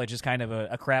that college is kind of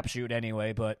a crapshoot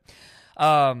anyway. But,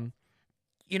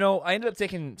 you know, I ended up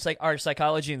taking our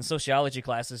psychology and sociology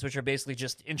classes, which are basically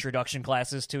just introduction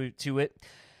classes to it.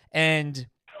 And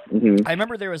I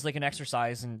remember there was like an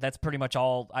exercise, and that's pretty much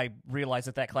all I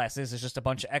realized that class is just a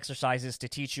bunch of exercises to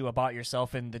teach you about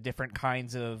yourself and the different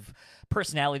kinds of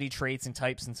personality traits and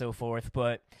types and so forth.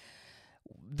 But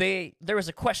there was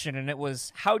a question, and it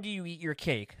was, how do you eat your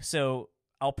cake? So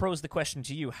I'll pose the question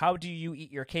to you. How do you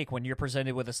eat your cake when you're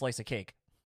presented with a slice of cake?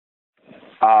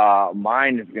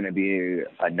 Mine is going to be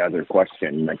another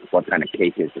question, like what kind of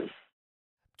cake is it?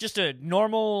 Just a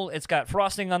normal, it's got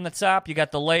frosting on the top, you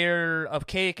got the layer of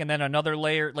cake, and then another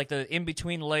layer, like the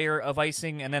in-between layer of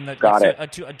icing, and then a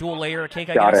dual layer of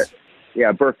cake, I guess. Got it.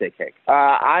 Yeah, birthday cake.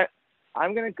 I'm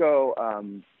gonna go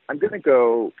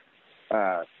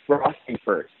frosting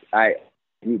first.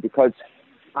 Because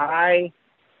I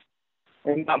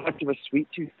am not much of a sweet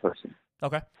tooth person.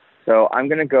 Okay. So I'm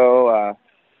gonna go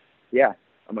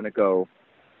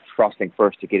frosting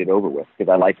first to get it over with,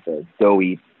 because I like the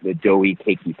doughy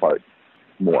cakey part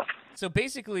more. So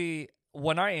basically,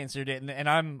 when I answered it, and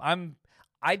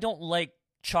I don't like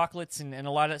chocolates and a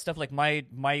lot of that stuff. Like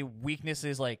my weakness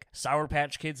is like Sour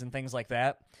Patch Kids and things like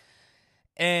that.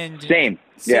 And same.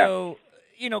 So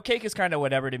you know, cake is kind of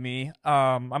whatever to me.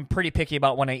 I'm pretty picky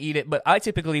about when I eat it, but I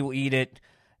typically will eat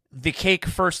the cake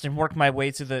first and work my way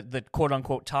to the quote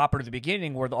unquote top or the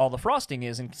beginning where all the frosting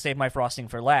is, and save my frosting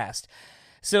for last.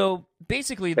 So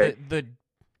basically,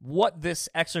 what this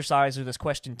exercise or this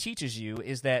question teaches you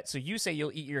is that, so you say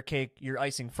you'll eat your cake, your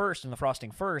icing first and the frosting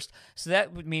first. So that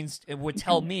it would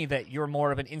tell me that you're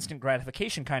more of an instant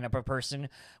gratification kind of a person,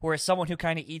 whereas someone who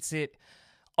kind of eats it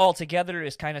all together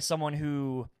is kind of someone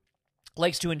who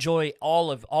likes to enjoy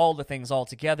all the things all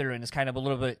together and is kind of a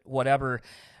little bit whatever.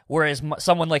 Whereas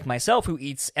someone like myself who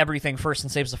eats everything first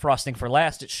and saves the frosting for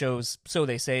last, it shows, so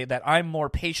they say, that I'm more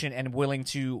patient and willing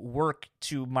to work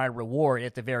to my reward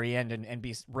at the very end and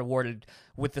be rewarded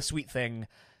with the sweet thing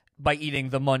by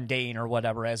eating the mundane or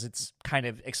whatever, as it's kind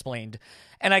of explained.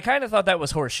 And I kind of thought that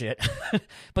was horseshit.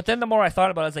 But then the more I thought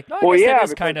about it, I was like, no, I guess that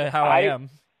is kind of how I am.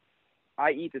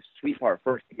 I eat the sweet part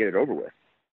first to get it over with.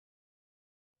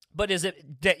 But is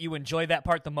it that you enjoy that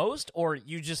part the most, or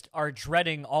you just are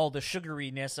dreading all the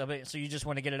sugariness of it, so you just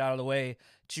want to get it out of the way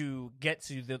to get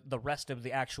to the rest of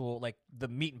the actual, like, the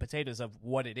meat and potatoes of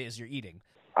what it is you're eating?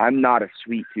 I'm not a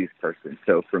sweet tooth person,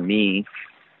 so for me,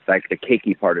 like, the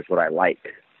cakey part is what I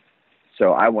like.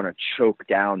 So I want to choke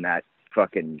down that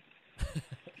fucking,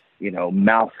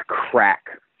 mouth crack,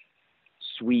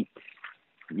 sweet,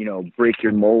 break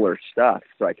your molar stuff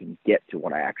so I can get to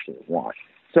what I actually want.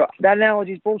 So that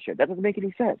analogy is bullshit. That doesn't make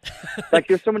any sense. Like,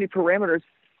 there's so many parameters.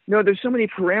 There's so many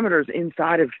parameters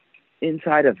inside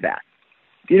of that.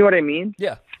 Do you know what I mean?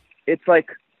 Yeah. It's like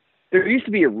there used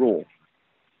to be a rule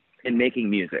in making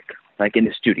music, like in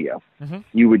the studio. Mm-hmm.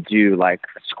 You would do like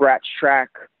a scratch track,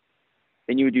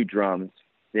 then you would do drums,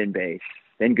 then bass,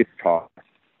 then guitar,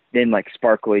 then like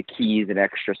sparkly keys and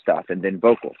extra stuff, and then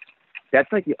vocals.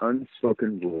 That's like the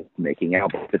unspoken rule of making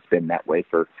albums. It's been that way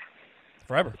forever,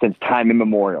 since time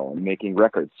immemorial, and making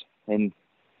records. And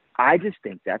I just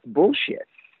think that's bullshit.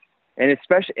 And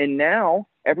now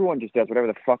everyone just does whatever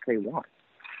the fuck they want.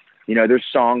 There's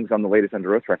songs on the latest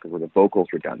Under Oath record where the vocals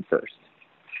were done first.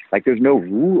 Like, there's no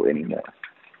rule anymore.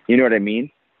 You know what I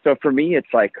mean? So for me,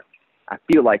 it's like, I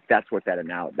feel like that's that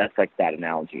analogy.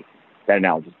 That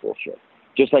analogy is bullshit.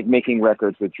 Just like making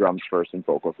records with drums first and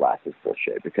vocals last is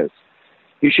bullshit, because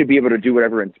you should be able to do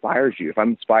whatever inspires you. If I'm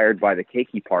inspired by the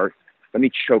cakey part, let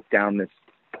me choke down this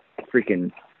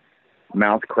freaking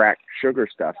mouth crack sugar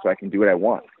stuff so I can do what I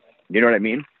want. You know what I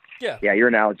mean? Yeah. Yeah, your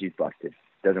analogy's busted.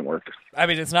 Doesn't work. I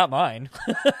mean, it's not mine.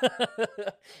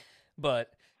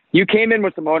 But you came in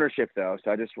with some ownership, though,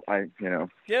 so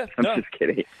Yeah, I'm just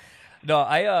kidding. No,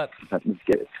 I'm just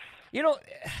kidding.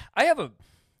 I have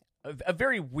a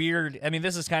very weird, I mean,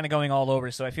 this is kind of going all over,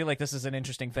 so I feel like this is an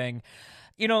interesting thing.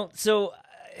 So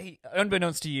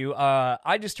unbeknownst to you,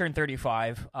 I just turned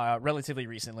 35 relatively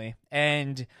recently,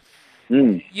 and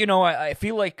I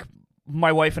feel like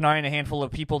my wife and I and a handful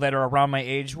of people that are around my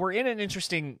age, we're in an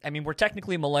interesting, I mean, we're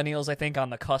technically millennials, I think, on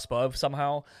the cusp of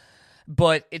somehow,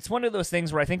 but it's one of those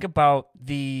things where I think about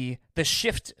the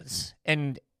shifts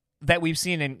and that we've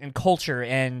seen in culture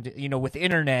and, with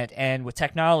internet and with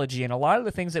technology and a lot of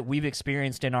the things that we've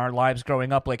experienced in our lives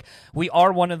growing up. Like, we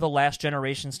are one of the last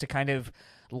generations to kind of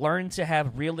learn to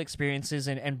have real experiences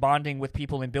and bonding with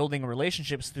people and building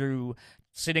relationships through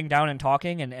sitting down and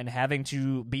talking and having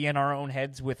to be in our own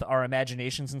heads with our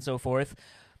imaginations and so forth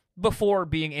before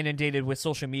being inundated with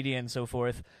social media and so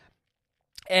forth.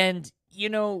 And, you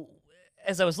know,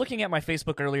 as I was looking at my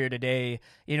Facebook earlier today,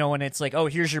 you know, and it's like, oh,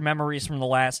 here's your memories from the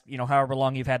last, you know, however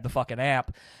long you've had the fucking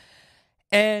app.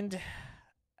 And,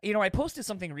 you know, I posted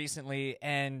something recently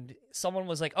and someone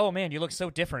was like, oh man, you look so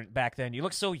different back then. You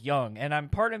look so young.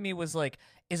 And part of me was like,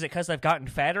 is it because I've gotten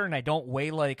fatter and I don't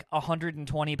weigh like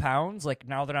 120 pounds? Like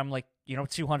now that I'm like, you know,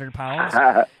 200 pounds?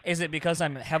 Is it because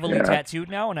I'm heavily tattooed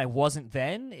now and I wasn't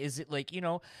then? Is it like, you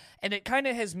know, and it kind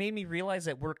of has made me realize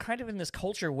that we're kind of in this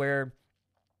culture where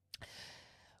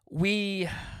we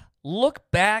look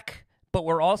back, but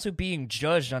we're also being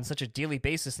judged on such a daily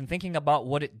basis and thinking about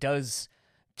what it does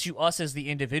to us as the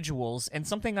individuals. And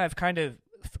something I've kind of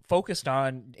focused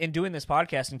on in doing this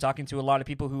podcast and talking to a lot of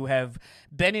people who have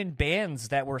been in bands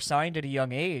that were signed at a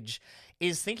young age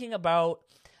is thinking about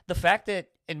the fact that,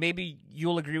 and maybe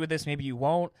you'll agree with this, maybe you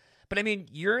won't, but I mean,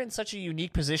 you're in such a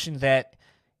unique position that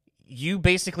you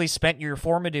basically spent your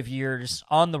formative years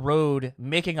on the road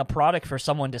making a product for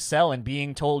someone to sell and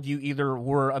being told you either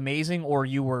were amazing or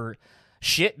you were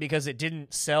shit because it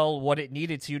didn't sell what it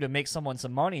needed to make someone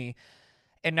some money.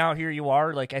 And now here you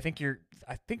are. Like, I think you're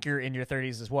in your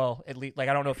 30s as well. At least, like,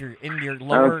 I don't know if you're in your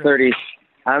lower.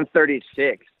 I'm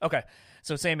 36. Okay.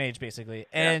 So same age, basically.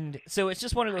 And so it's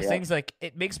just one of those things, like,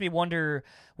 it makes me wonder,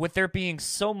 with there being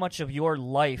so much of your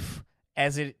life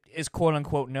as it is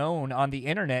quote-unquote known on the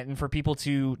internet and for people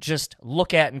to just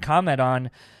look at and comment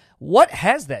on, what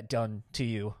has that done to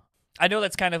you? I know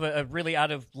that's kind of a really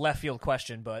out of left field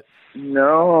question, but...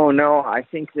 No. I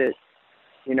think that,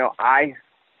 you know, I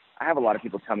have a lot of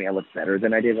people tell me I look better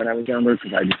than I did when I was younger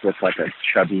because I just look like a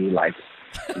chubby, like,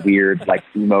 weird, like,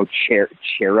 emo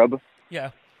cherub.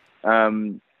 Yeah.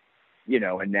 You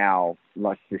know, and now,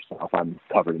 like yourself, I'm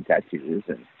covered in tattoos,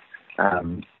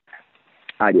 and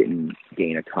I didn't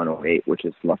gain a ton of weight, which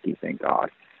is lucky, thank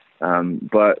God.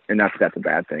 But that's a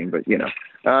bad thing, but you know,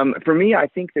 for me, I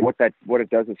think that what it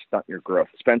does is stunt your growth.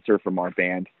 Spencer from our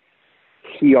band,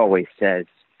 he always says,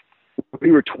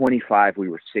 we were 25, we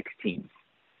were 16.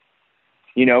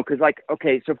 You know, because like,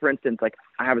 okay, so for instance, like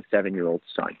I have a 7-year-old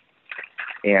son,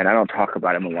 and I don't talk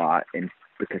about him a lot, and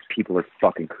because people are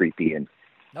fucking creepy, and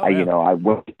you know, I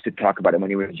wanted to talk about him when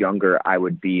he was younger. I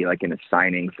would be like in a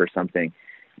signing for something,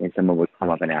 and someone would come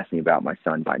up and ask me about my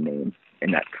son by name,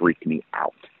 and that freaked me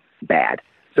out bad.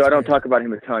 So I don't talk about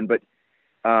him a ton, but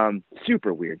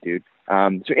super weird, dude.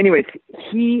 So anyways,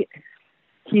 he's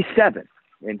 7,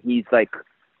 and he's like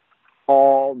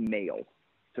all male.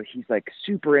 So he's like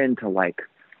super into like,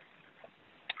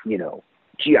 you know,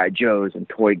 G.I. Joes and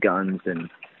toy guns and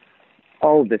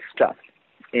all of this stuff.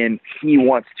 And he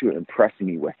wants to impress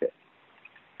me with it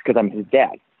because I'm his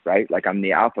dad, right? Like I'm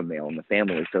the alpha male in the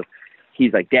family. So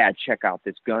he's like, Dad, check out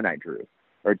this gun I drew.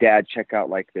 Or Dad, check out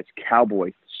like this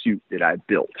cowboy suit that I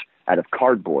built out of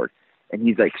cardboard. And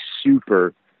he's like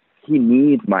he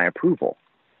needs my approval.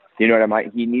 You know what I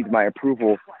mean? He needs my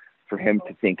approval for him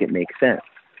to think it makes sense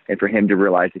and for him to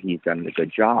realize that he's done a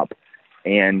good job.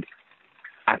 And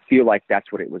I feel like that's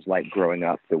what it was like growing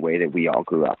up the way that we all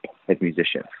grew up as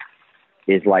musicians.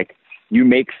 Is like you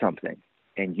make something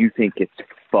and you think it's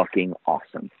fucking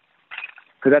awesome.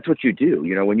 Because that's what you do.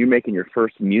 You know, when you're making your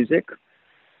first music,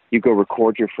 you go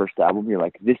record your first album, you're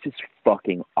like, this is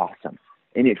fucking awesome.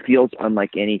 And it feels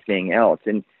unlike anything else.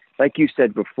 And like you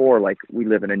said before, like we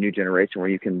live in a new generation where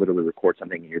you can literally record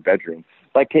something in your bedroom.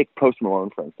 Like take Post Malone,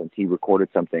 for instance. He recorded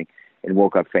something and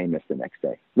woke up famous the next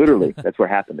day. Literally, that's what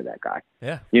happened to that guy.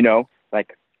 Yeah. You know,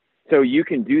 like, so you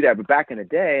can do that. But back in the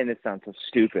day, and this sounds so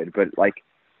stupid, but like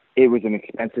it was an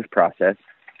expensive process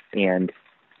and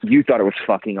you thought it was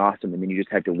fucking awesome. And then you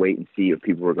just had to wait and see if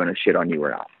people were going to shit on you or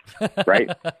not. Right.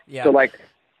 Yeah. So like,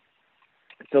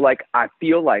 I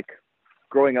feel like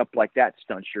growing up like that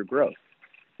stunts your growth,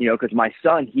 you know, because my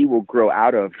son, he will grow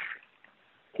out of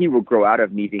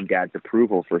needing Dad's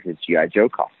approval for his G.I. Joe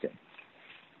costume.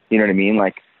 You know what I mean?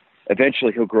 Like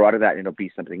eventually he'll grow out of that and it'll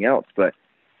be something else. But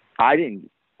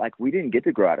we didn't get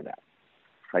to grow out of that.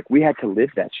 Like we had to live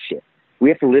that shit. We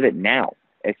have to live it now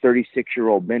as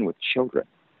 36-year-old men with children.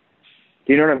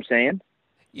 Do you know what I'm saying?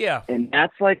 Yeah. And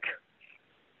that's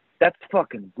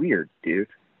fucking weird, dude.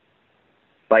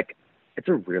 Like, it's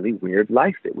a really weird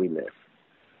life that we live.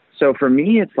 So for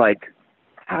me, it's like,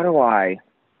 how do I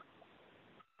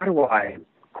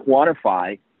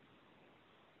quantify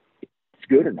if it's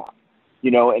good or not? You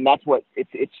know, and that's what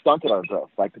it stunted our growth.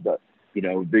 Like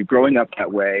the growing up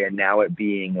that way and now it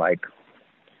being like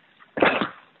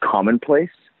commonplace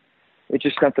it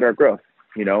just stunted our growth.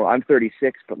 You know, I'm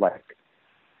 36, but like,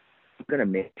 I'm going to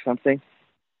make something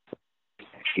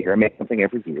next year. I make something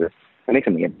every year. I make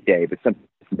something every day, but something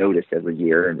gets noticed every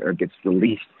year or gets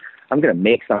released. I'm going to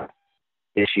make something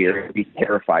this year and be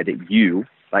terrified that you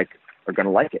like are going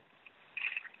to like it.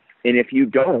 And if you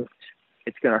don't,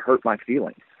 it's going to hurt my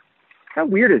feelings. How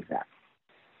weird is that?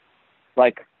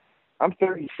 Like, I'm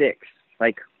 36,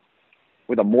 like,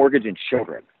 with a mortgage and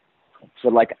children. So,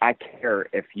 like, I care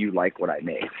if you like what I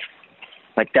make.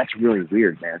 Like, that's really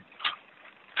weird, man.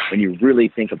 When you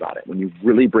really think about it, when you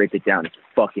really break it down, it's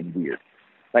fucking weird.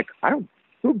 Like,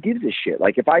 who gives a shit?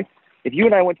 Like, if you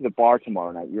and I went to the bar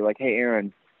tomorrow night, you're like, hey,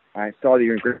 Aaron, I saw that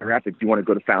you're in Grand Rapids. Do you want to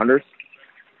go to Founders?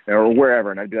 Or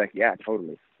wherever. And I'd be like, yeah,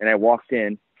 totally. And I walked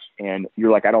in, and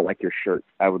you're like, I don't like your shirt.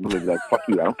 I would literally be like, fuck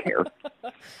you, I don't care.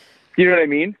 You know what I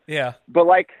mean? Yeah. But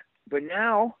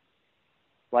now,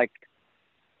 like,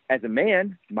 as a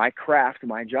man, my craft,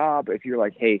 my job, if you're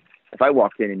like, hey, if I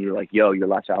walked in and you're like, yo, your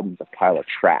last album's a pile of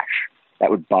trash, that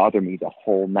would bother me the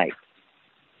whole night.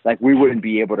 Like, we wouldn't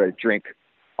be able to drink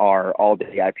our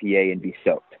all-day IPA and be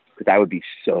soaked, because I would be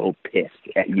so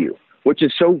pissed at you, which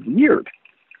is so weird.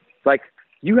 Like,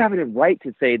 you have a right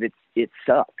to say that it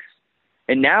sucks.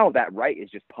 And now that right is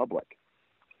just public.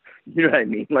 You know what I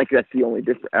mean? Like, that's the only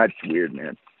difference. That's weird,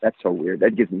 man. That's so weird.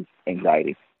 That gives me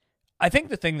anxiety. I think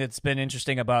the thing that's been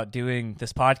interesting about doing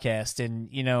this podcast, and,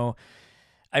 you know,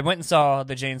 I went and saw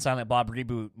the Jay and Silent Bob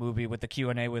reboot movie with the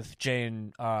Q&A with Jay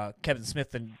and Kevin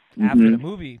Smith and after the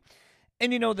movie.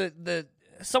 And, you know, the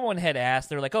someone had asked,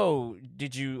 they're like, oh,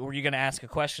 were you going to ask a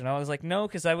question? I was like, no,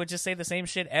 because I would just say the same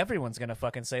shit everyone's going to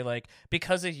fucking say, like,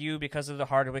 because of you, because of the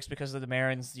Hardwicks, because of the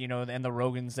Marins, you know, and the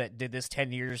Rogans that did this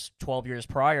 10 years, 12 years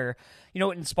prior, you know,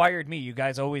 it inspired me. You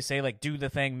guys always say, like, do the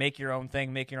thing, make your own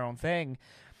thing, make your own thing.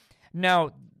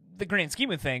 Now, the grand scheme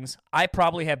of things, I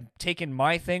probably have taken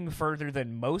my thing further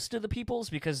than most of the people's,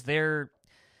 because they're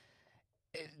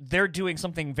doing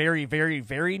something very, very,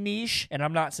 very niche, and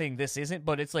I'm not saying this isn't,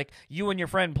 but it's like you and your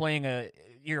friends playing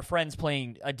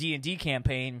a D&D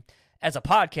campaign as a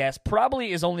podcast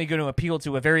probably is only going to appeal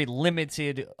to a very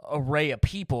limited array of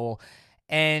people,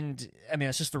 and I mean,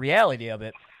 it's just the reality of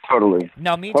it. Totally.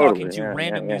 Now, me talking to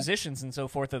random musicians and so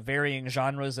forth of varying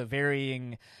genres, of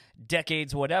varying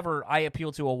decades, whatever, I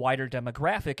appeal to a wider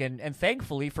demographic, and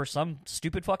thankfully, for some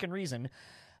stupid fucking reason,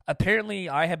 apparently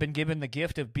I have been given the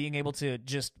gift of being able to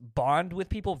just bond with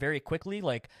people very quickly.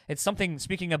 Like, it's something,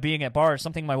 speaking of being at bars,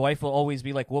 something my wife will always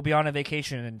be like, we'll be on a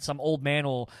vacation, and some old man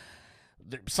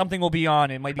something will be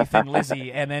on, it might be Thin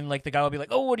Lizzy, and then, like, the guy will be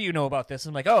like, oh, what do you know about this?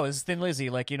 And I'm like, oh, this is Thin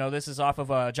Lizzy, like, you know, this is off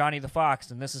of Johnny the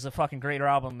Fox, and this is a fucking great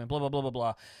album, and blah, blah, blah, blah,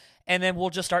 blah. And then we'll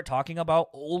just start talking about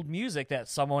old music that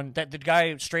the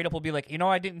guy straight up will be like, you know,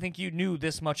 I didn't think you knew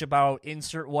this much about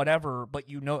insert whatever, but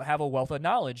you know, have a wealth of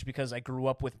knowledge because I grew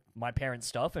up with my parents'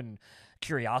 stuff and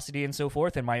curiosity and so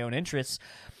forth and my own interests.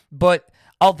 But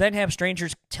I'll then have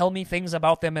strangers tell me things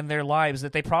about them and their lives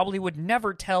that they probably would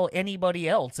never tell anybody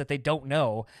else that they don't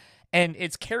know. And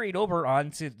it's carried over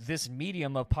onto this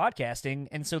medium of podcasting.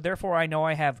 And so therefore I know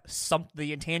I have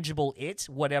the intangible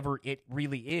whatever it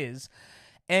really is.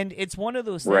 And it's one of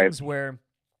those things where,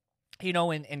 you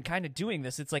know, in kind of doing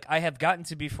this, it's like I have gotten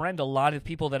to befriend a lot of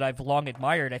people that I've long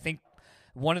admired. I think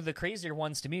one of the crazier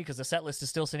ones to me, because the set list is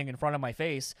still sitting in front of my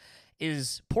face,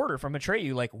 is Porter from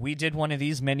Atreyu. Like, we did one of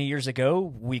these many years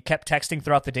ago. We kept texting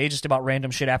throughout the day just about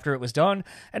random shit after it was done,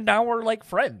 and now we're like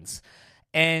friends.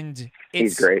 And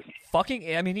it's he's great.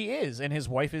 I mean, he is, and his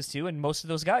wife is too, and most of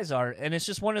those guys are. And it's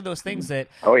just one of those things that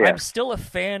I'm still a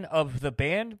fan of the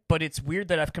band, but it's weird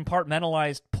that I've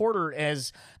compartmentalized Porter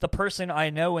as the person I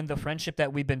know and the friendship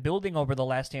that we've been building over the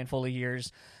last handful of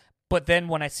years. But then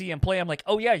when I see him play, I'm like,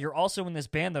 oh yeah, you're also in this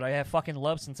band that I have fucking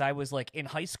loved since I was like in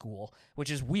high school, which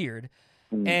is weird.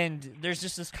 And there's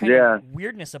just this kind of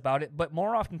weirdness about it. But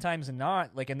more oftentimes than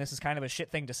not, like, and this is kind of a shit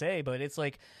thing to say, but it's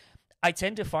like, I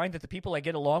tend to find that the people I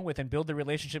get along with and build the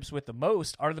relationships with the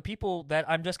most are the people that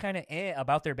I'm just kind of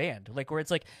about their band. Like, where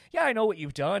it's like, yeah, I know what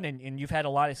you've done and you've had a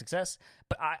lot of success,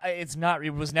 but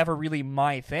it was never really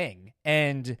my thing.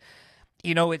 And,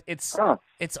 you know, it's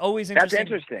always interesting. That's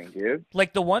interesting, dude.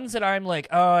 Like, the ones that I'm like,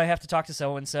 oh, I have to talk to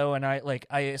so-and-so, and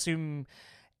I assume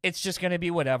it's just going to be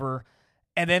whatever.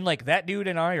 And then, like, that dude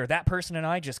and I, or that person and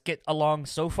I, just get along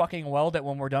so fucking well that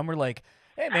when we're done, we're like,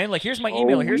 hey, man, like, here's my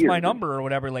email, here's my number or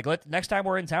whatever. Like, next time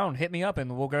we're in town, hit me up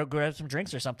and we'll go have some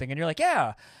drinks or something. And you're like,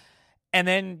 yeah. And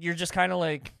then you're just kind of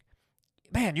like,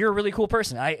 man, you're a really cool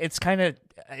person. It's kind of,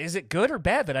 is it good or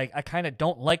bad that I kind of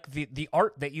don't like the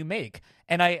art that you make?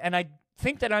 And I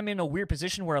think that I'm in a weird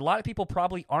position where a lot of people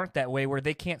probably aren't that way, where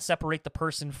they can't separate the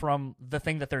person from the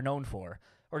thing that they're known for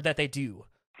or that they do.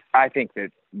 I think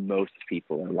that most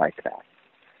people are like that.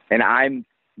 And I'm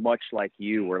much like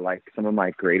you, where like some of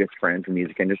my greatest friends in the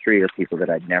music industry are people that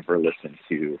I'd never listen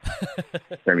to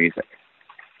their music.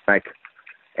 Like,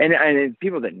 and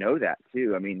people that know that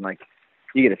too. I mean, like,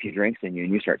 you get a few drinks in you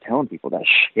and you start telling people that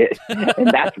shit. And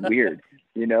that's weird,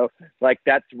 you know? Like,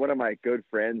 that's one of my good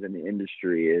friends in the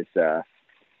industry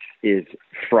is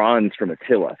Franz from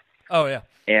Attila. Oh, yeah.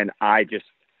 And I just,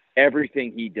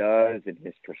 everything he does and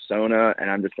his persona, and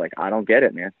I'm just like, I don't get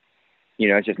it, man. You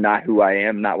know, it's just not who I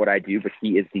am, not what I do, but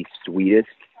he is the sweetest.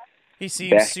 He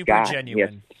seems best super guy.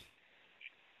 genuine.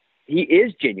 He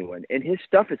is genuine, and his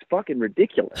stuff is fucking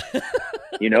ridiculous.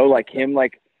 You know, like him,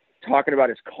 like, talking about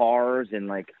his cars and,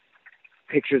 like,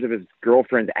 pictures of his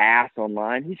girlfriend's ass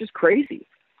online. He's just crazy.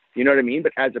 You know what I mean?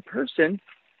 But as a person,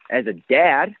 as a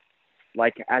dad,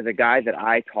 like, as a guy that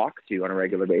I talk to on a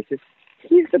regular basis,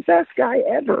 he's the best guy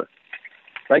ever.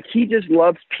 Like, he just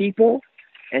loves people,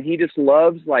 and he just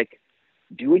loves, like,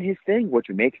 doing his thing, which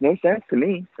makes no sense to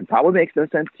me and probably makes no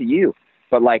sense to you.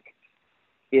 But, like,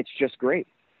 it's just great.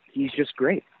 He's just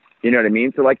great. You know what I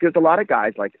mean? So, like, there's a lot of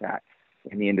guys like that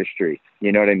in the industry.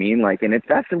 You know what I mean? Like, and it's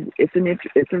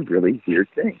a really weird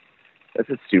thing. That's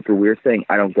a super weird thing.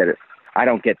 I don't get it. I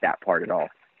don't get that part at all.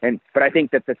 But I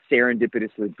think that the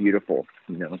serendipitously beautiful,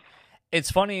 you know.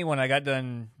 It's funny, when I got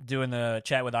done doing the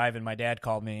chat with Ivan, my dad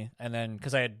called me, and then,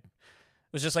 because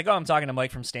was just like, oh, I'm talking to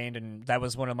Mike from Stained, and that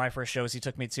was one of my first shows he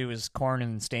took me to, is Korn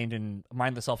and Stained and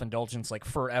Mind the Self-Indulgence, like,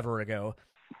 forever ago.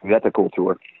 That's a cool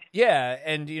tour. Yeah,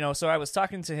 and, you know, so I was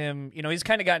talking to him, you know, he's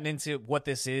kind of gotten into what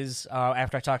this is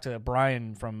after I talked to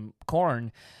Brian from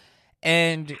Korn,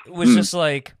 and it was just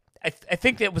like, I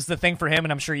think that was the thing for him,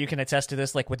 and I'm sure you can attest to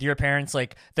this, like, with your parents,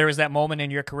 like, there was that moment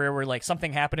in your career where, like,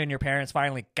 something happened and your parents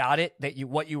finally got it, that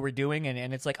what you were doing,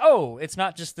 and it's like, oh, it's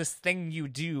not just this thing you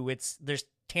do, there's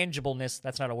tangibleness,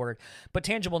 that's not a word, but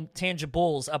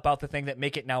tangibles about the thing that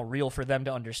make it now real for them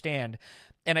to understand.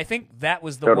 And I think that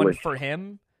was the one for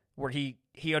him, where he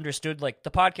understood, like,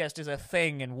 the podcast is a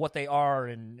thing and what they are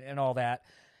and all that.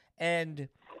 And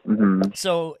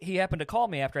so he happened to call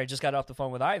me after I just got off the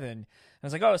phone with Ivan. I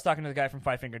was like, oh, I was talking to the guy from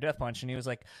Five Finger Death Punch, and he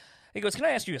goes, can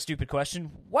I ask you a stupid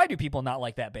question? Why do people not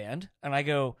like that band? And I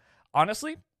go,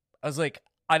 honestly, I was like,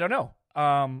 I don't know.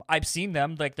 I've seen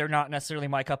them, like, they're not necessarily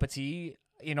my cup of tea.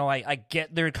 You know, I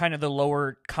get they're kind of the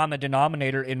lower common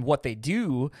denominator in what they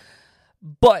do.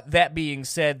 But that being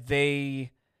said,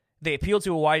 they appeal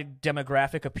to a wide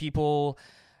demographic of people.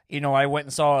 You know, I went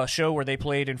and saw a show where they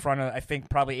played in front of, I think,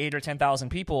 probably 8,000 or 10,000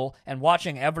 people, and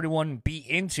watching everyone be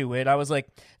into it, I was like,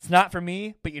 it's not for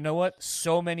me, but you know what?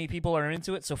 So many people are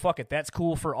into it, so fuck it. That's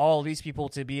cool for all these people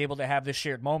to be able to have this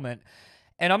shared moment.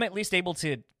 And I'm at least able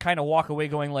to kind of walk away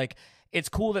going, like, it's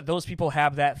cool that those people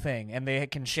have that thing, and they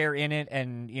can share in it,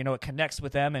 and, you know, it connects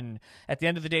with them, and at the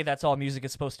end of the day, that's all music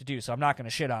is supposed to do, so I'm not going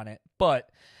to shit on it. But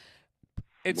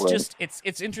it's just,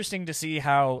 it's interesting to see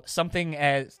how something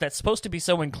that's supposed to be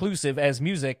so inclusive as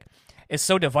music is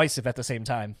so divisive at the same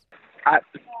time.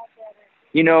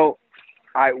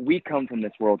 We come from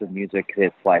this world of music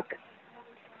that's like,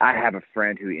 I have a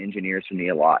friend who engineers for me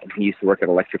a lot, and he used to work at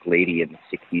Electric Lady in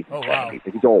the 60s and 70s. Wow.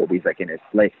 He's old.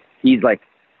 He's like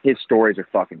his stories are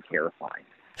fucking terrifying.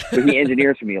 But he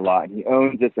engineers for me a lot, and he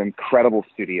owns this incredible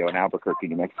studio in Albuquerque,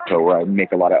 New Mexico, where I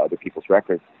make a lot of other people's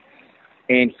records.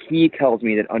 And he tells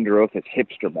me that Under Oath is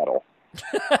hipster metal.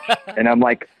 And I'm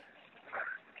like,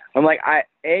 I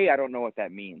don't know what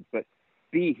that means, but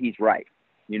B, he's right.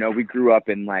 You know, we grew up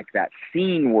in, like, that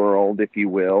scene world, if you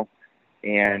will.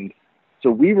 And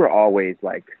so we were always,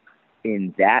 like,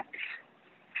 in that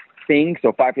thing.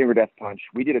 So Five Finger Death Punch,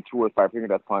 we did a tour with Five Finger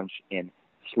Death Punch and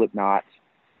Slipknot,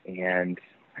 and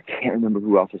I can't remember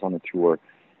who else was on the tour.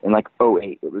 In, like,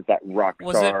 2008, it was that Rockstar.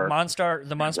 Was it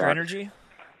the Monster Energy?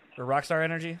 Or Rockstar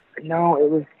Energy? No,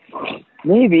 it was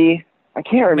maybe. I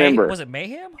can't remember. Was it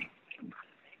Mayhem?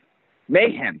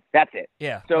 Mayhem, that's it.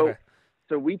 Yeah. So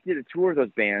we did a tour of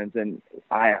those bands, and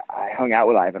I hung out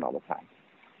with Ivan all the time.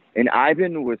 And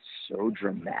Ivan was so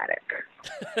dramatic.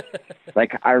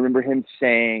 Like, I remember him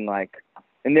saying, like,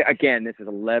 and again, this is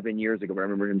 11 years ago, but I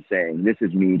remember him saying, this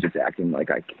is me just acting like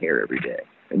I care every day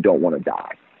and don't want to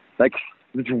die. Like,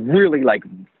 it's really, like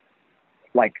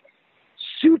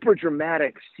super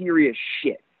dramatic, serious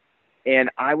shit. And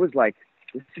I was like,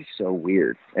 this is so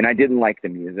weird. And I didn't like the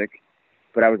music,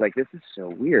 but I was like, this is so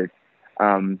weird.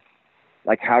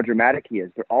 Like, how dramatic he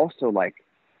is, but also, like,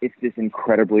 it's this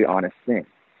incredibly honest thing.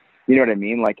 You know what I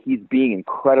mean? Like, he's being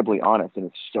incredibly honest, and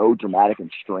it's so dramatic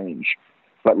and strange.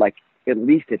 But, like, at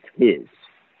least it's his.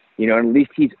 You know, and at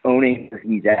least he's owning where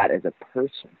he's at as a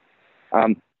person.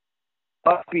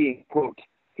 Us being, quote,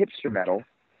 hipster metal,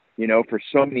 you know, for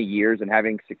so many years and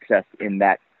having success in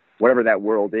that, whatever that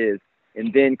world is,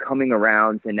 and then coming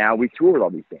around and now we tour with all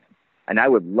these bands. And I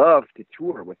would love to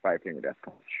tour with Five Finger Death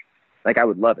Punch. Like, I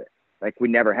would love it. Like, we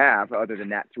never have, other than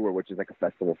that tour, which is like a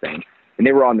festival thing. And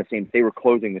they were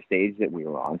closing the stage that we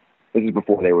were on. This is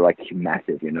before they were like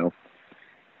massive, you know.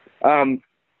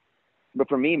 But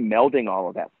for me, melding all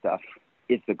of that stuff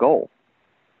is the goal.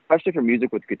 Especially for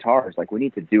music with guitars, like, we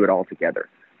need to do it all together.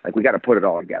 Like, we got to put it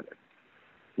all together.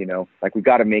 You know, like, we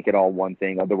got to make it all one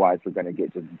thing. Otherwise, we're going to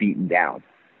get just beaten down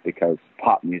because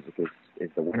pop music is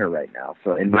the winner right now.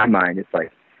 So in my mind, it's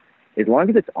like, as long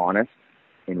as it's honest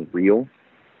and real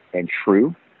and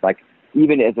true, like,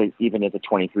 even as a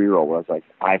 23-year-old, I was like,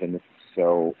 Ivan, this is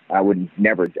so, I was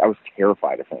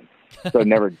terrified of him. So I would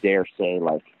never dare say,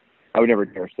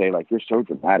 you're so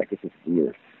dramatic. This is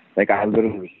weird. Like, I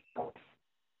literally,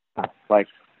 like,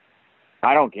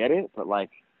 I don't get it, but, like,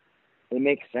 it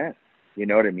makes sense. You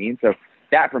know what I mean? So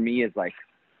that for me is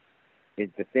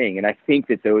the thing. And I think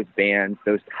that those bands,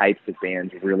 those types of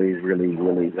bands really, really,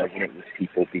 really resonate with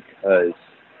people because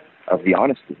of the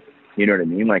honesty. You know what I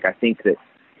mean? Like, I think that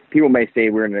people may say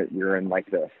we're in like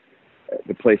the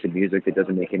place of music that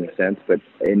doesn't make any sense, but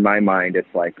in my mind, it's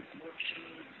like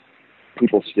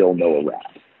people still know a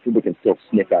rap. People can still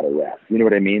sniff out a rap. You know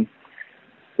what I mean?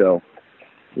 So,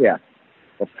 yeah,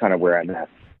 that's kind of where I'm at.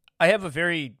 I have a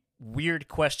very weird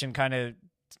question, kind of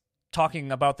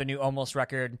talking about the new Almost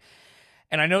record.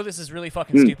 And I know this is really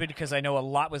fucking stupid because I know a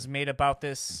lot was made about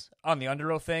this on the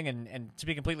Under Oath thing. And to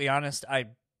be completely honest, I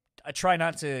try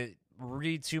not to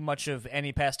read too much of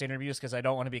any past interviews because I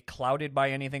don't want to be clouded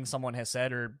by anything someone has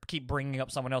said or keep bringing up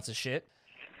someone else's shit.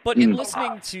 But in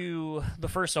listening to the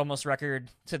first Almost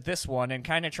record to this one and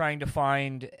kind of trying to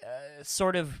find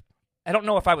sort of, I don't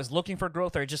know if I was looking for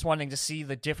growth or just wanting to see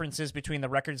the differences between the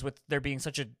records with there being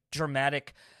such a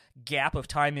dramatic gap of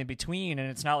time in between. And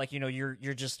it's not like, you know, you're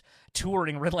just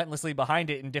touring relentlessly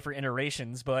behind it in different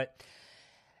iterations. But,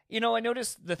 you know, I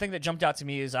noticed the thing that jumped out to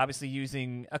me is obviously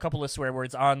using a couple of swear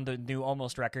words on the new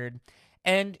Almost record.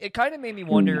 And it kind of made me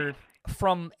wonder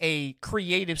from a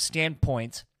creative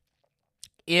standpoint,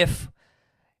 if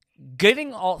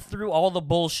getting through all the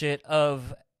bullshit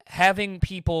of having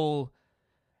people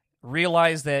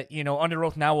realize that, you know, Under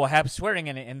Oath now will have swearing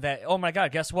in it and that, oh my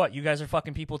God, guess what? You guys are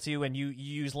fucking people too, and you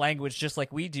use language just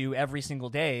like we do every single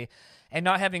day, and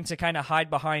not having to kind of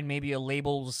hide behind maybe a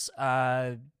label's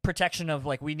protection of,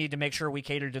 like, we need to make sure we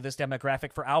cater to this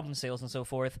demographic for album sales and so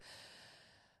forth.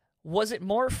 Is it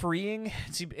more freeing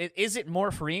to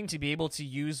be able to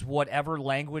use whatever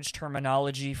language,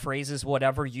 terminology, phrases,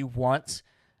 whatever you want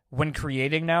when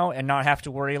creating now and not have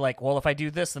to worry like, well, if I do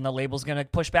this, then the label's going to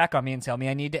push back on me and tell me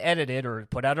I need to edit it or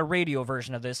put out a radio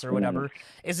version of this or whatever.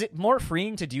 Is it more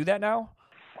freeing to do that now?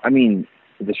 I mean,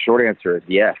 the short answer is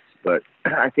yes, but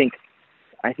I think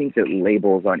that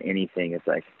labels on anything is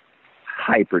like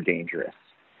hyper dangerous.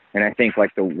 And I think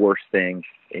like the worst thing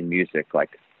in music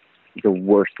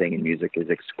is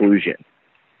exclusion.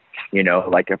 You know,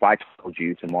 like if I told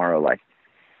you tomorrow, like,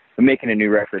 I'm making a new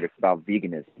record, it's about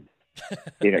veganism,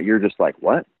 you know, you're just like,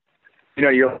 what? You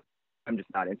know, I'm just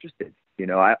not interested. You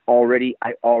know, I already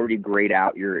grayed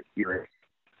out your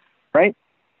right.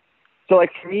 So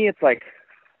like for me, it's like,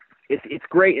 it's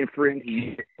great and freeing to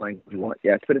use the language you want,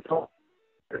 yes, but it's all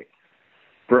great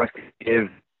for us to give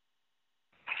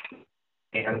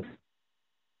and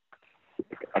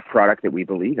a product that we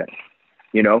believe in,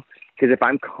 you know, because if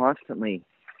I'm constantly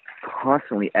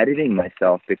editing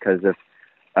myself because of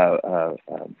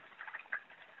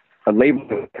a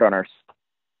label put on our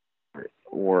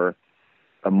or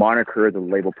a moniker the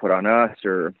label put on us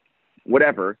or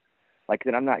whatever, like,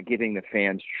 then I'm not giving the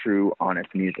fans true, honest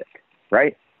music,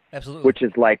 right? Absolutely. Which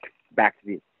is like back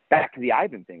to the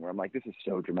Ivan thing where I'm like, this is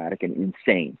so dramatic and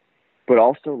insane, but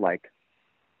also like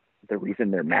the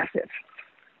reason they're massive,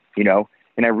 you know.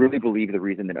 And I really believe the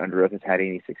reason that Under Oath has had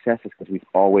any success is because we've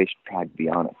always tried to be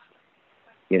honest,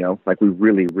 you know, like we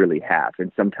really, really have,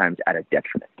 and sometimes at a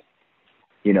detriment.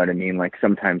 You know what I mean? Like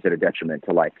sometimes at a detriment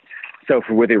to like, so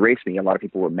for Where They Race Me, a lot of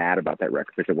people were mad about that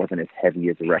record because it wasn't as heavy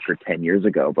as the record 10 years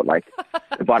ago. But like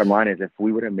the bottom line is if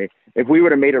we would have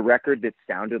made a record that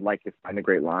sounded like Find the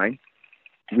Great Line,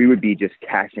 we would be just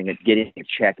cashing it, getting a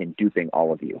check and duping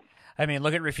all of you. I mean,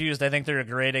 look at Refused. I think they're a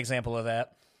great example of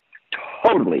that.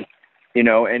 Totally. You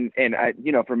know, and I,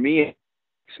 you know, for me, I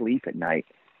sleep at night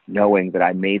knowing that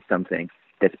I made something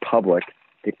that's public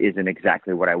that isn't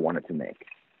exactly what I wanted to make.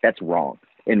 That's wrong.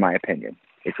 In my opinion,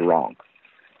 it's wrong.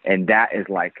 And that is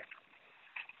like,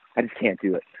 I just can't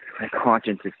do it. My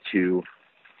conscience is too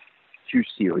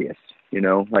serious, you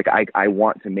know? Like I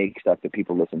want to make stuff that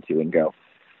people listen to and go,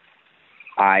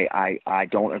 I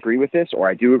don't agree with this, or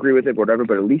I do agree with it, whatever,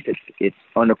 but at least it's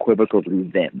unequivocal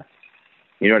to them.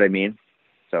 You know what I mean?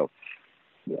 So,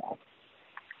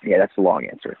 yeah, that's the long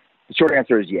answer. The short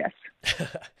answer is yes.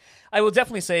 I will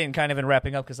definitely say, and kind of in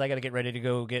wrapping up, because I got to get ready to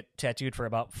go get tattooed for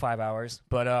about 5 hours,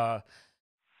 but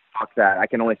fuck that. I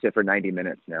can only sit for 90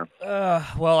 minutes now.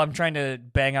 Well, I'm trying to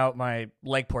bang out my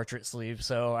leg portrait sleeve,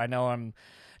 so I know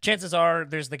chances are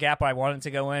there's the gap I want it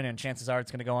to go in, and chances are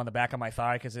it's going to go on the back of my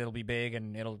thigh because it'll be big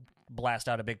and it'll blast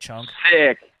out a big chunk.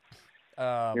 Sick.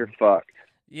 You're fucked.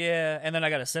 Yeah, and then I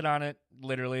got to sit on it,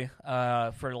 literally,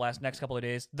 for the next couple of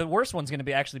days. The worst one's going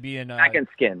to actually be in... second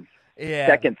skin. Yeah.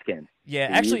 Second skin. Yeah,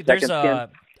 actually, there's...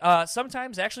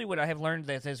 sometimes, actually, what I have learned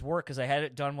that has worked, because I had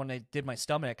it done when I did my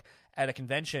stomach at a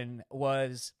convention,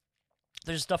 was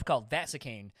there's stuff called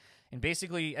Vasecaine. And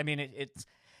basically, I mean, it's...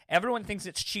 Everyone thinks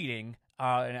it's cheating,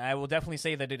 and I will definitely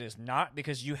say that it is not,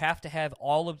 because you have to have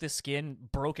all of the skin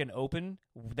broken open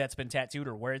that's been tattooed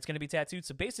or where it's going to be tattooed.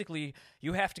 So basically,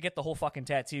 you have to get the whole fucking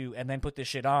tattoo and then put this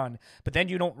shit on, but then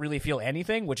you don't really feel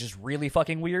anything, which is really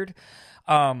fucking weird.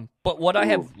 But what I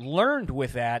have learned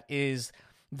with that is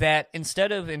that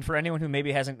instead of, and for anyone who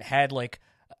maybe hasn't had like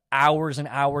hours and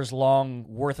hours long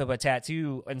worth of a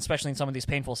tattoo, and especially in some of these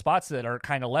painful spots that are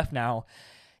kind of left now,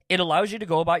 it allows you to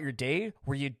go about your day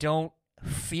where you don't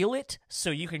feel it, so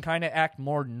you can kind of act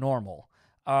more normal.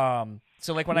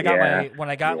 So like when I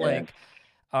got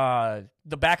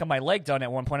the back of my leg done at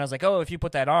one point, I was like, oh, if you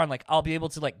put that on, like I'll be able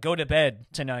to like go to bed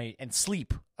tonight and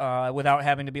sleep without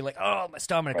having to be like, oh, my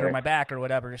stomach or my back or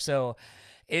whatever. So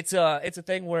it's a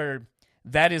thing where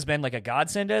that has been like a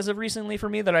godsend as of recently for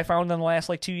me that I found in the last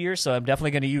like 2 years. So I'm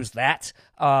definitely going to use that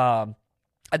at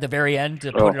the very end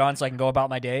to put it on so I can go about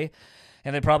my day.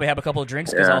 And then probably have a couple of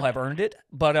drinks because I'll have earned it.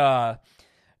 But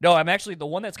no, I'm actually, the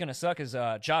one that's going to suck is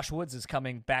Josh Woods is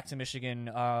coming back to Michigan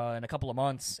in a couple of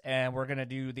months, and we're going to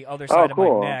do the other side of my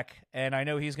neck. And I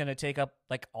know he's going to take up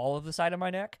like all of the side of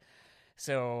my neck.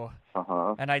 So,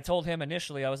 and I told him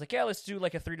initially, I was like, yeah, let's do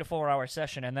like a 3 to 4 hour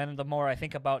session. And then the more I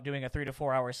think about doing a 3 to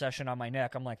 4 hour session on my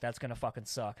neck, I'm like, that's going to fucking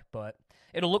suck. But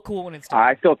it'll look cool when it's done.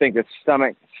 I still think the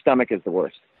stomach is the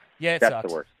worst. Yeah, that's sucks.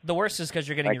 the worst. The worst is because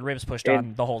you're getting your ribs pushed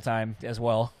on the whole time as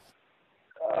well.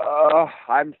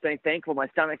 I'm thankful my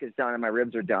stomach is done and my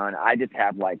ribs are done. I just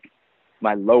have like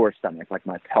my lower stomach, like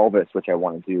my pelvis, which I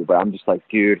want to do, but I'm just like,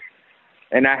 dude.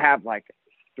 And I have like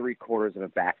 3/4 of a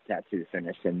back tattoo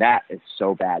finished, and that is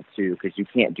so bad too because you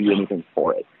can't do anything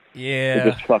for it. Yeah,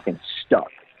 you're just fucking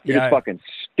stuck. You're just fucking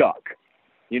stuck.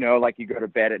 You know, like you go to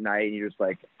bed at night and you're just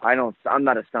like, I'm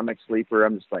not a stomach sleeper.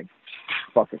 I'm just like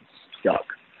fucking stuck.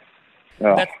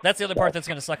 That's the other part that's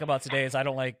going to suck about today is I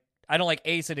don't like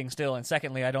A, sitting still, and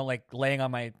secondly, I don't like laying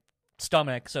on my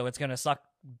stomach, so it's going to suck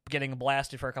getting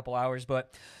blasted for a couple hours.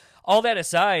 But all that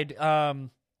aside,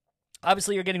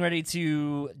 obviously you're getting ready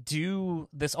to do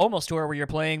this almost tour where you're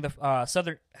playing the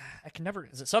Southern.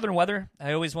 Is it Southern Weather?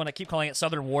 I always want to keep calling it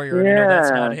Southern Warrior. Yeah. And I know that's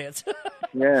not it.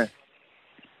 Yeah,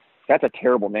 that's a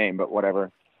terrible name, but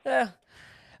whatever. Yeah,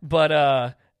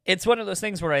 but it's one of those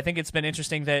things where I think it's been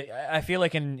interesting that I feel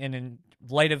like in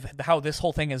light of how this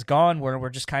whole thing has gone, where we're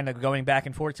just kind of going back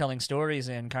and forth telling stories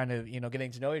and kind of,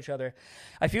 getting to know each other.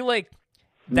 I feel like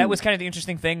that was kind of the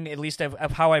interesting thing, at least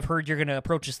of how I've heard you're going to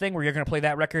approach this thing, where you're going to play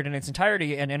that record in its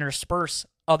entirety and intersperse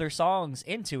other songs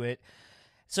into it.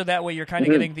 So that way you're kind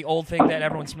of getting the old thing that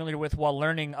everyone's familiar with while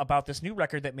learning about this new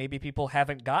record that maybe people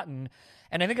haven't gotten.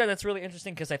 And I think that's really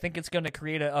interesting because I think it's going to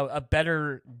create a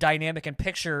better dynamic and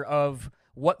picture of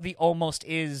what the Almost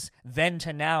is then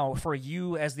to now for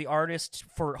you as the artist,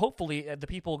 for hopefully the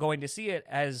people going to see it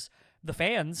as the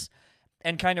fans,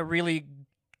 and kind of really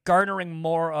garnering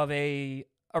more of a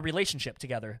relationship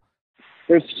together.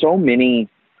 There's so many,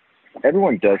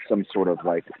 everyone does some sort of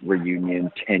like reunion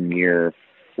 10-year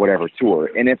whatever tour,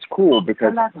 and it's cool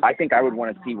because I think I would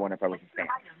want to see one if I was a fan.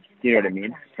 You know what I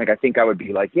mean? Like I think I would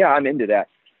be like, yeah, I'm into that.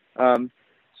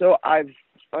 So I've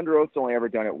Under Oath's only ever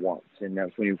done it once, and that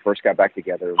was when we first got back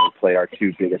together and we played our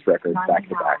 2 biggest records back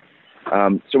to back.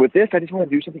 So with this, I just want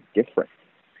to do something different,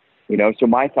 So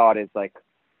my thought is like,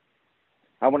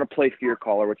 I want to play Fear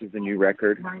Caller, which is the new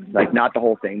record, like not the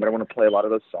whole thing, but I want to play a lot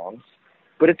of those songs.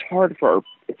 But it's hard for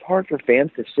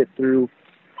fans to sit through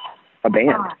a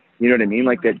band. You know what I mean?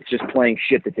 Like that, just playing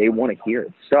shit that they want to hear.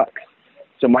 It sucks.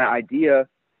 So my idea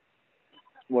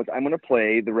was I'm going to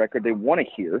play the record they want to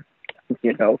hear,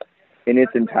 in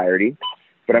its entirety,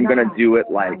 but I'm going to do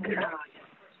it like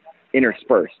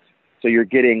interspersed. So you're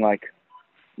getting like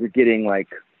you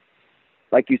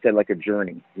said, like a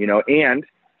journey, and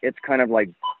it's kind of like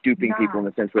duping people in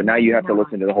the sense where now you have to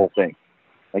listen to the whole thing.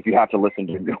 Like, you have to listen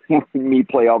to me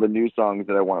play all the new songs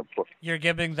that I want to play. You're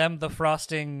giving them the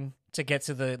frosting to get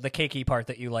to the cakey part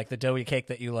that you like, the doughy cake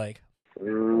that you like.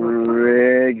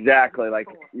 Exactly. Like,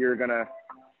 you're gonna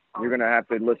have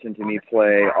to listen to me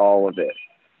play all of it,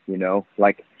 you know?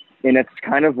 Like, and it's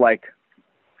kind of like,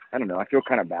 I don't know, I feel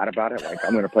kind of bad about it. Like,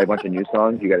 I'm gonna play a bunch of new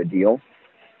songs, you got a deal.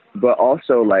 But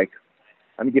also, like,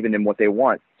 I'm giving them what they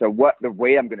want. So the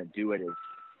way I'm gonna do it is,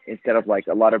 instead of like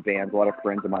a lot of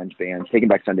friends of mine's bands, Taking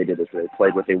Back Sunday did this, where they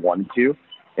played what they wanted to,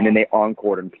 and then they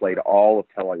encored and played all of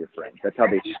Tell All Your Friends. That's how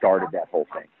they started that whole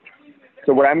thing.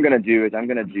 So what I'm going to do is I'm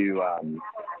going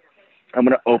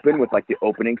to open with like the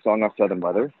opening song off Southern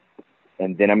Weather,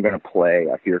 and then I'm going to play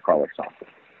a Fear Caller song.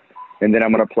 And then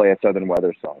I'm going to play a Southern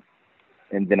Weather song.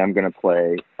 And then I'm going to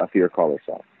play a Fear Caller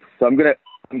song. So I'm going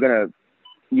to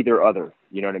either other,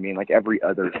 you know what I mean? Like every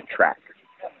other track,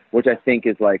 which I think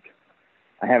is like,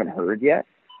 I haven't heard yet.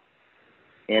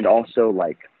 And also,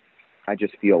 like, I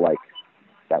just feel like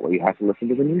that way you have to listen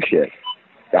to the new shit.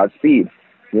 Godspeed,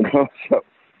 you know? So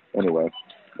anyway,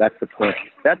 that's the plan.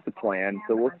 That's the plan.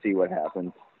 So we'll see what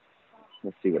happens.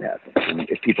 And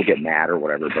if people get mad or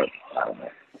whatever, but I don't know.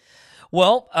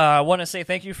 Well, I want to say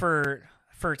thank you for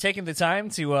taking the time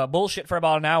to bullshit for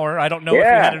about an hour. I don't know if you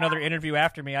had another interview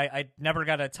after me. I never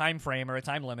got a time frame or a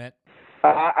time limit.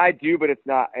 I do, but it's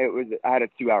not. I had a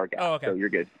 2-hour gap, oh, okay. So you're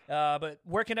good. But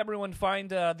where can everyone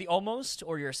find The Almost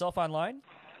or yourself online?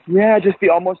 Yeah, just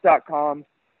thealmost.com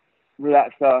for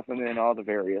that stuff, and then all the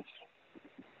various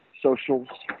socials.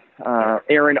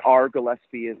 Aaron R.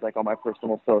 Gillespie is like on my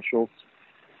personal socials.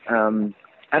 I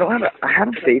have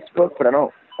a Facebook, but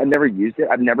I've never used it.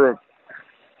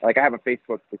 I have a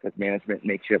Facebook because management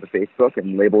makes you have a Facebook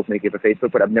and labels make you have a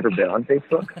Facebook, but I've never been on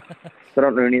Facebook, so I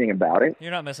don't know anything about it.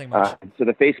 You're not missing much. So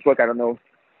the Facebook, I don't know.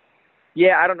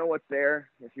 Yeah, I don't know what's there.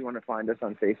 If you want to find us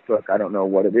on Facebook, I don't know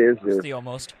what it is It's or The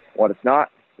Almost. what it's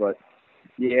not, but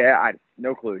yeah,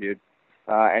 no clue, dude.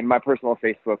 And my personal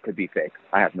Facebook could be fake.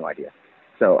 I have no idea.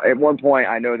 So at one point,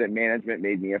 I know that management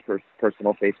made me a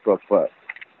personal Facebook, but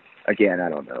again, I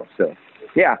don't know. So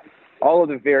yeah. All of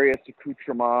the various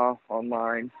accoutrements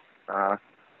online.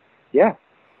 Yeah,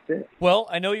 that's it. Well,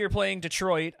 I know you're playing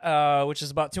Detroit, which is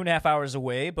about 2.5 hours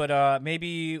away, but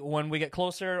maybe when we get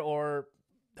closer, or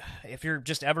if you're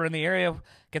just ever in the area,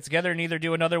 get together and either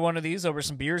do another one of these over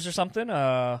some beers or something,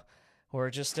 or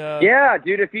just... Yeah,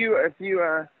 dude, if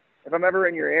I'm ever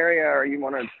in your area or you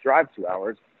want to drive 2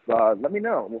 hours, let me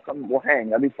know. We'll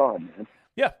hang. That'd be fun, man.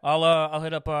 Yeah, I'll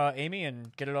hit up Amy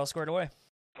and get it all squared away.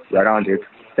 Right on, dude.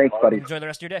 Thanks, buddy. Enjoy the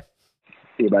rest of your day.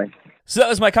 See you, bye. So that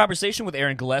was my conversation with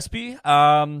Aaron Gillespie.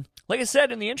 Like I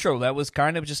said in the intro, that was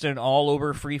kind of just an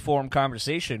all-over free-form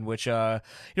conversation, which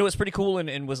was pretty cool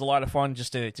and was a lot of fun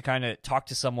just to kind of talk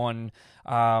to someone.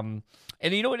 And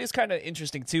it is kind of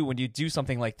interesting too when you do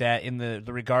something like that in the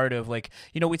regard of like,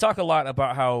 we talk a lot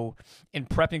about how in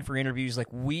prepping for interviews,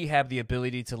 like we have the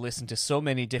ability to listen to so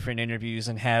many different interviews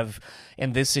and have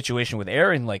in this situation with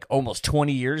Aaron, like almost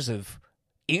 20 years of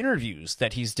interviews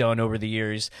that he's done over the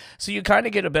years, so you kind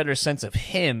of get a better sense of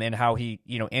him and how he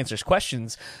answers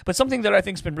questions. But something that I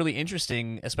think has been really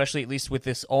interesting, especially at least with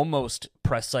this almost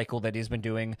press cycle that he's been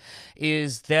doing,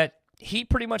 is that he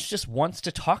pretty much just wants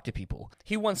to talk to people.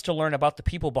 He wants to learn about the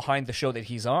people behind the show that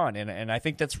he's on. And I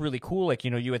think that's really cool. Like,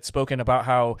 you had spoken about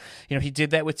how, he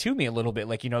did that with Toomey a little bit.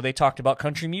 Like, they talked about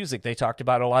country music. They talked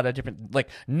about a lot of different, like,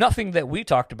 nothing that we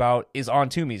talked about is on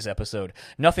Toomey's episode.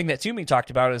 Nothing that Toomey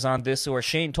talked about is on this or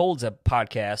Shane Told's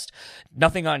podcast.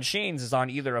 Nothing on Shane's is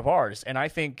on either of ours. And I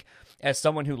think as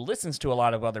someone who listens to a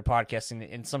lot of other podcasts,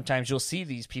 and sometimes you'll see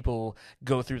these people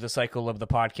go through the cycle of the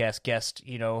podcast guest,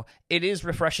 it is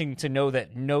refreshing to know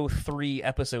that no 3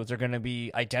 episodes are going to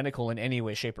be identical in any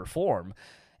way, shape, or form.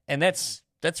 And that's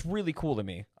really cool to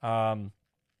me.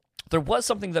 There was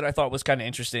something that I thought was kind of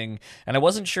interesting, and I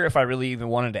wasn't sure if I really even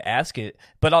wanted to ask it,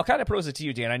 but I'll kind of pose it to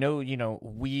you, Dan. I know,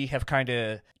 we have kind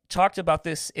of talked about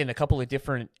this in a couple of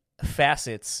different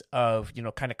facets of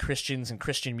kind of Christians and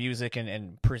Christian music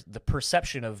and the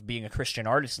perception of being a Christian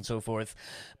artist and so forth,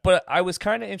 but I was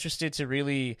kind of interested to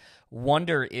really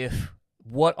wonder if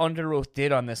what Underoath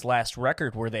did on this last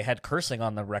record, where they had cursing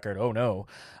on the record,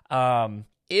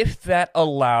 if that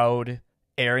allowed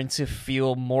Aaron to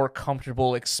feel more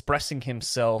comfortable expressing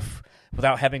himself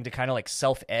without having to kind of like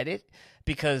self-edit,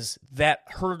 because that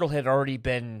hurdle had already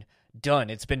been done.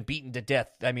 It's been beaten to death.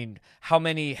 I mean, how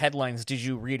many headlines did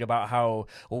you read about how,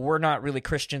 well, we're not really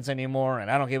Christians anymore,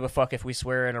 and I don't give a fuck if we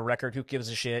swear in a record, who gives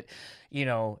a shit?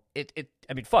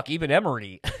 Fuck, even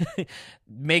Emery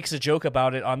makes a joke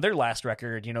about it on their last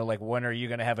record, like, when are you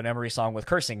going to have an Emery song with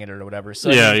cursing in it or whatever? So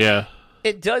yeah.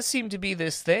 It does seem to be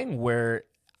this thing where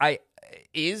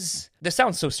this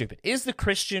sounds so stupid.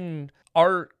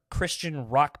 Are Christian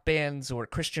rock bands or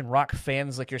Christian rock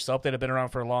fans like yourself that have been around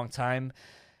for a long time,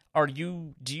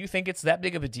 do you think it's that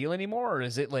big of a deal anymore? Or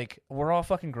is it like, we're all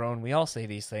fucking grown, we all say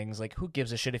these things, like, who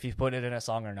gives a shit if you put it in a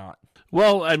song or not?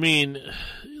 Well, I mean,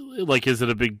 like, is it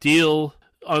a big deal?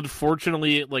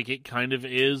 Unfortunately, like, it kind of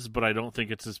is, but I don't think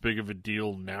it's as big of a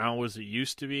deal now as it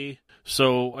used to be.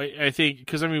 So I think,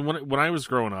 because I mean, when I was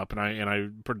growing up, and I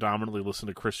predominantly listened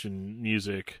to Christian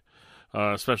music,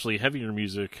 especially heavier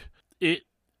music,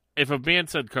 if a band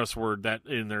said cuss word that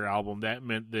in their album, that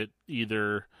meant that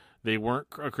either they weren't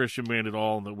a Christian band at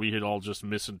all and that we had all just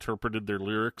misinterpreted their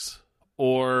lyrics,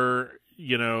 or,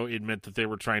 you know, it meant that they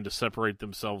were trying to separate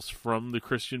themselves from the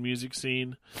Christian music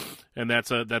scene, and that's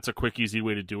a quick, easy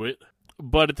way to do it.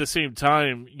 But at the same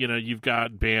time, you know, you've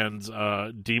got bands,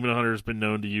 Demon Hunter's been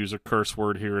known to use a curse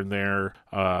word here and there,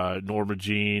 Norma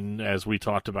Jean, as we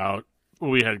talked about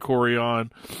when we had Corey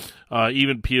on,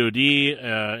 even POD,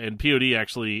 and POD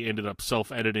actually ended up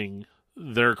self-editing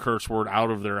their curse word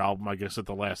out of their album, I guess, at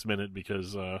the last minute,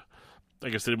 because I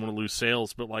guess they didn't want to lose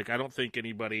sales. But like, I don't think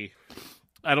anybody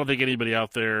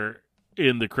out there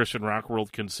in the Christian rock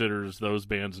world considers those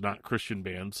bands not Christian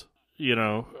bands, you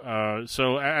know.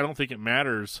 So I don't think it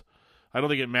matters. I don't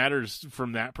think it matters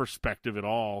from that perspective at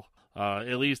all.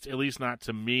 At least not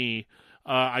to me.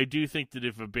 I do think that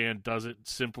if a band does it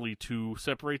simply to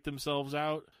separate themselves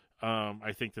out,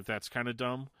 I think that that's kind of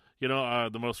dumb. You know,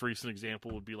 the most recent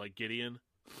example would be like Gideon,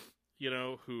 you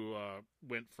know, who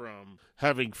went from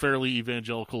having fairly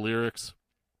evangelical lyrics,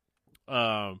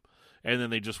 and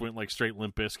then they just went like straight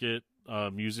Limp Bizkit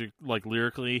music, like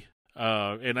lyrically.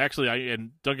 And actually,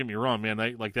 and don't get me wrong, man,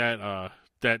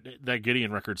 that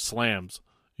Gideon record slams.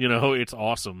 You know, it's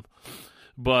awesome.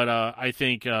 But I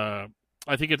think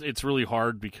it's really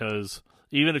hard, because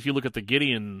even if you look at the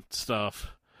Gideon stuff,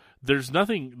 there's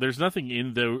nothing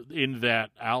in that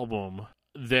album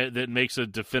that makes a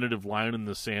definitive line in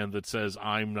the sand that says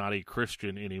I'm not a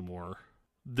Christian anymore.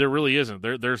 There really isn't.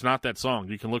 There's not that song.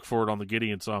 You can look for it on the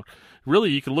Gideon song. Really,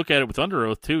 you can look at it with Under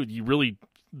Oath too.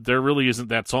 There really isn't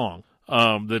that song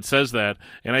that says that.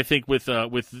 And I think with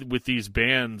these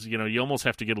bands, you know, you almost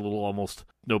have to get a little, almost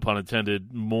no pun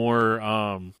intended,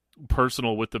 more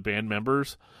personal with the band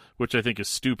members, which I think is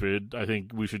stupid. I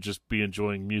think we should just be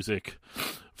enjoying music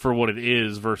for what it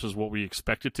is versus what we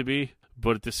expect it to be.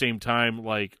 But at the same time,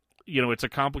 like, you know, it's a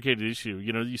complicated issue.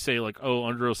 You know, you say like, oh,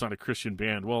 Under Oath's not a Christian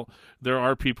band. Well, there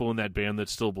are people in that band that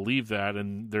still believe that,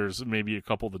 and there's maybe a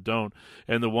couple that don't.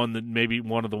 And one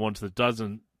of the ones that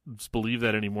doesn't believe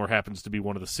that anymore happens to be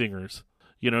one of the singers.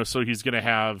 You know, so he's going to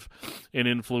have an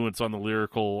influence on the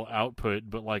lyrical output,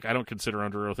 but like, I don't consider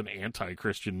Under Oath an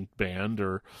anti-Christian band,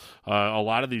 or a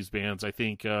lot of these bands. I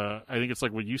think it's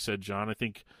like what you said, John. I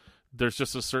think there's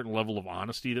just a certain level of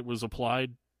honesty that was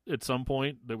applied at some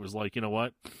point that was like, you know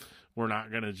what, we're not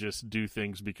going to just do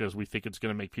things because we think it's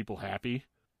going to make people happy.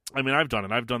 I mean, I've done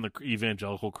it. I've done the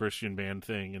evangelical Christian band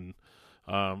thing, and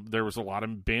there was a lot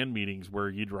of band meetings where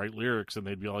you'd write lyrics and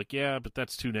they'd be like, yeah, but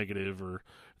that's too negative, or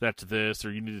that's this,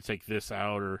 or you need to take this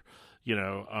out, or, you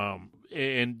know,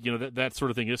 and, you know, that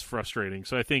sort of thing is frustrating.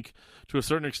 So I think to a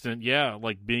certain extent, yeah,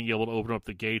 like being able to open up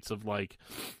the gates of like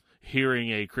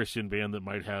hearing a Christian band that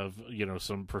might have, you know,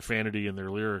 some profanity in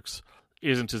their lyrics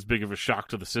isn't as big of a shock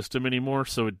to the system anymore.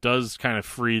 So it does kind of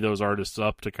free those artists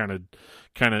up to kind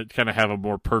of have a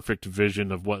more perfect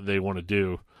vision of what they want to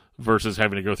do, versus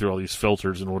having to go through all these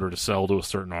filters in order to sell to a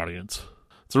certain audience.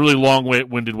 It's a really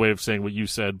long-winded way of saying what you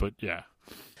said, but yeah.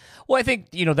 Well, I think,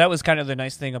 you know, that was kind of the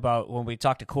nice thing about when we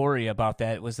talked to Corey about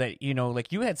that, was that, you know,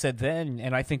 like you had said then,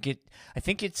 and I think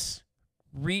it's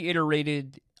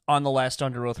reiterated on the last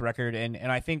Under Oath record, and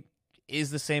I think is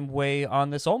the same way on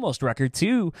this Almost record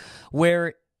too,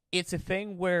 where it's a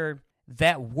thing where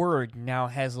that word now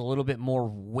has a little bit more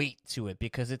weight to it,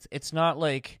 because it's not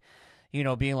like, you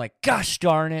know, being like, gosh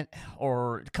darn it,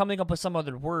 or coming up with some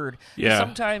other word. Yeah.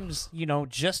 Sometimes, you know,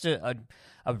 just a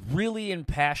really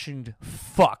impassioned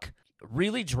fuck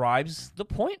really drives the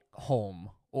point home,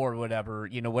 or whatever,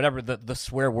 you know, whatever the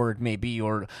swear word may be,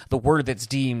 or the word that's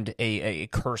deemed a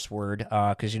curse word,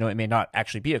 because, you know, it may not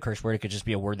actually be a curse word. It could just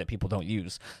be a word that people don't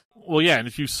use. Well, yeah, and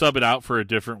if you sub it out for a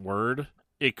different word,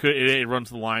 it runs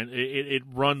the line. It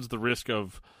runs the risk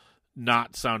of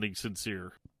not sounding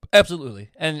sincere. Absolutely.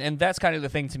 And that's kind of the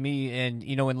thing to me. And,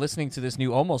 you know, in listening to this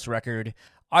new Almost record,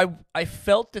 I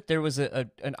felt that there was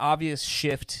an obvious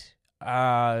shift.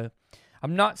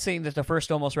 I'm not saying that the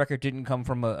first Almost record didn't come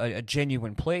from a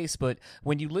genuine place, but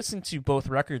when you listen to both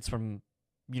records from,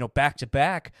 you know, back to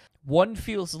back, one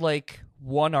feels like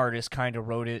one artist kind of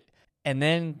wrote it, and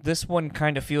then this one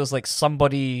kind of feels like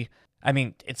somebody I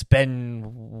mean, it's been,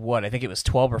 what, I think it was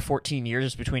 12 or 14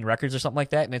 years between records or something like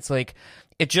that. And it's like,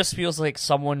 it just feels like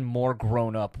someone more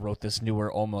grown up wrote this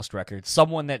newer Almost record.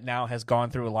 Someone that now has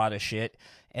gone through a lot of shit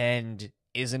and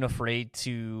isn't afraid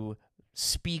to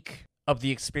speak of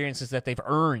the experiences that they've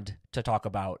earned to talk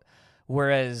about.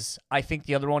 Whereas I think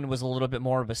the other one was a little bit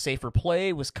more of a safer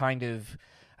play, was kind of,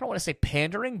 I don't want to say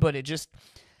pandering, but it just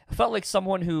felt like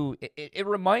someone who, it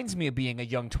reminds me of being a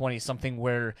young 20-something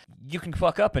where you can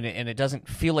fuck up in it and it doesn't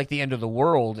feel like the end of the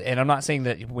world. And I'm not saying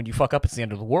that when you fuck up it's the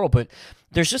end of the world, but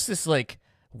there's just this like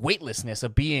weightlessness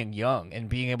of being young and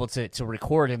being able to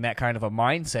record in that kind of a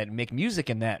mindset and make music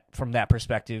in that, from that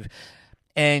perspective.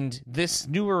 And this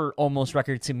newer Almost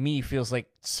record to me feels like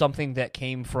something that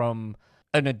came from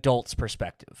an adult's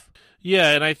perspective.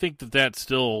 Yeah, and I think that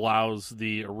still allows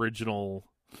the original,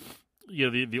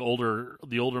 the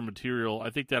older material. I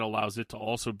think that allows it to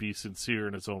also be sincere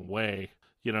in its own way.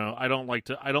 I don't like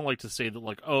to say that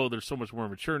like, oh, they're so much more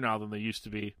mature now than they used to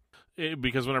be,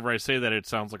 because whenever I say that, it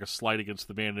sounds like a slight against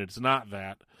the band, and it's not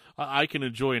that. I can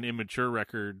enjoy an immature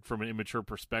record from an immature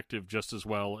perspective just as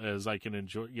well as I can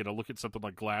enjoy, look at something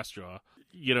like Glassjaw.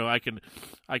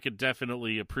 I can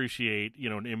definitely appreciate,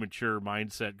 an immature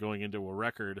mindset going into a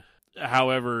record.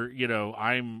 However,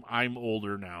 I'm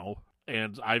older now,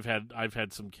 and I've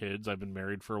had some kids. I've been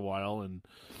married for a while, and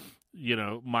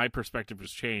my perspective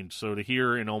has changed. So to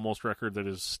hear an Almost record that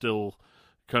is still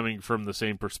coming from the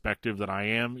same perspective that I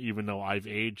am, even though I've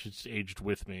aged, it's aged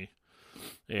with me.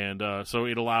 And so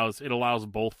it allows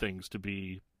both things to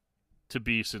be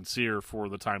sincere for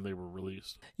the time they were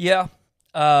released. Yeah.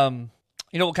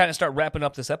 We'll kind of start wrapping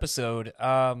up this episode.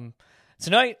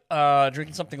 Tonight,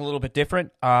 drinking something a little bit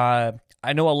different. I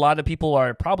know a lot of people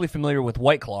are probably familiar with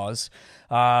White Claws.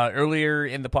 Earlier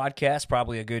in the podcast,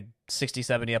 probably a good 60,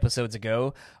 70 episodes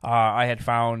ago, I had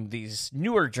found these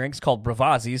newer drinks called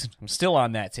Bravazzi's. I'm still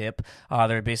on that tip.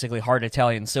 They're basically hard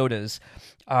Italian sodas.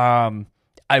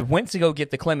 I went to go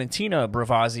get the Clementina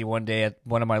Bravazzi one day at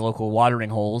one of my local watering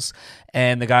holes,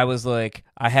 and the guy was like,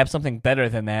 I have something better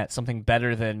than that, something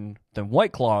better than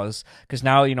White Claws, because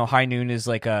now, High Noon is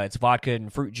like, it's vodka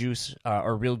and fruit juice,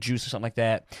 or real juice or something like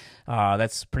that.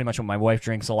 That's pretty much what my wife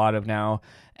drinks a lot of now.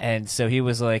 And so he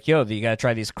was like, yo, you got to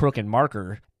try these Crook and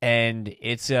Marker. And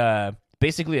it's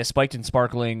basically a spiked and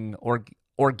sparkling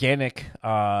organic,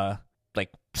 like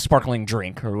sparkling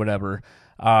drink or whatever.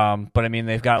 But I mean,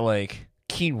 they've got like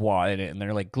quinoa in it, and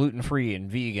they're like gluten-free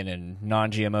and vegan and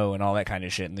non-GMO and all that kind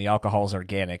of shit, and the alcohol's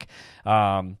organic.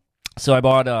 So I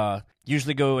bought,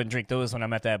 usually go and drink those when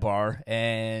I'm at that bar,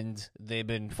 and they've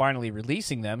been finally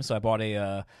releasing them, so I bought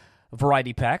a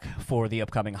variety pack for the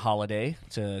upcoming holiday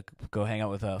to go hang out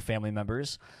with family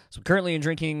members. So I'm currently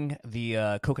drinking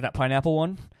the coconut pineapple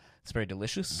one. It's very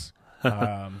delicious.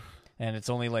 And it's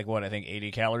only like, I think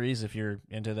 80 calories if you're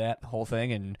into that whole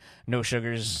thing, and no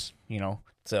sugars,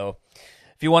 So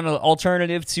if you want an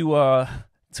alternative to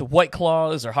White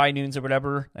Claws or High Noons or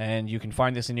whatever, and you can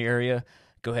find this in your area,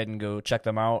 go ahead and go check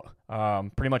them out.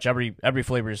 Pretty much every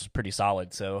flavor is pretty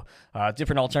solid. So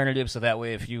different alternatives. So that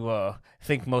way, if you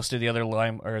think most of the other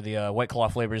lime or the White Claw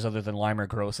flavors other than lime are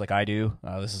gross like I do,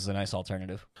 this is a nice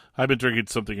alternative. I've been drinking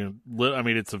something.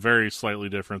 It's a very slightly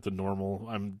different than normal.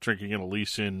 I'm drinking an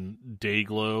Elysian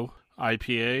Dayglow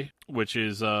IPA, which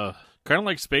is kind of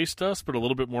like Space Dust, but a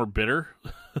little bit more bitter.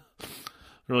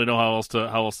 I don't really know how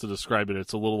else to describe it.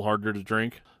 It's a little harder to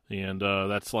drink, and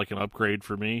that's like an upgrade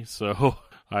for me. So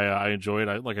I enjoy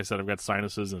it. Like I said, I've got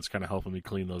sinuses, and it's kind of helping me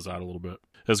clean those out a little bit.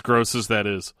 As gross as that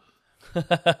is.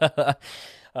 But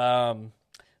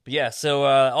yeah, so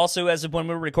also as of when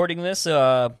we were recording this,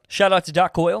 shout out to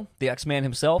Doc Coyle, the X-Man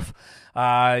himself.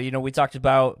 We talked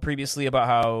about previously about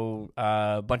how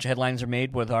a bunch of headlines are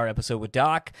made with our episode with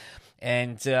Doc.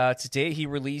 And today he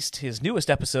released his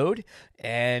newest episode,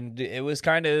 and it was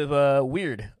kind of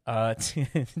weird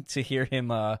to hear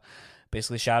him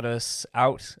basically shout us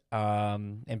out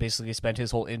and basically spend his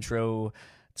whole intro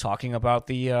talking about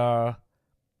basically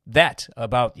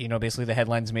the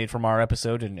headlines made from our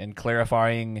episode and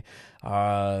clarifying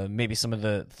maybe some of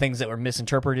the things that were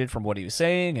misinterpreted from what he was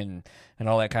saying and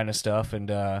all that kind of stuff.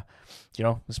 And it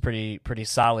was pretty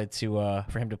solid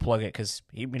for him to plug it, because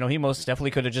he most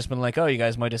definitely could have just been like, oh, you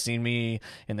guys might have seen me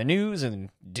in the news, and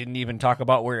didn't even talk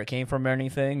about where it came from or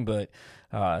anything, but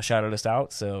shouted us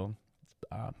out. So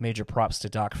major props to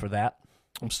Doc for that.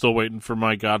 I'm still waiting for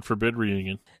my God forbid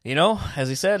reunion. As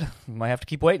he said, might have to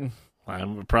keep waiting. I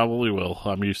probably will.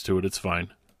 I'm used to it. It's fine.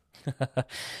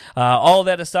 All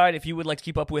that aside, if you would like to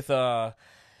keep up with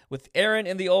with Aaron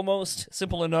and the Almost.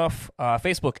 Simple enough.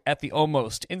 Facebook at the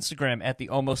Almost, Instagram at the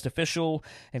Almost Official,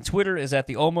 and Twitter is at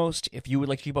the Almost. If you would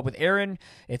like to keep up with Aaron,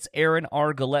 it's Aaron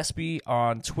R. Gillespie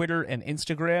on Twitter and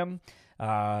Instagram. Go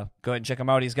ahead and check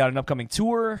him out. He's got an upcoming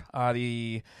tour,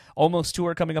 the Almost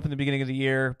Tour, coming up in the beginning of the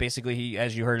year. Basically, he,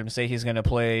 as you heard him say, he's going to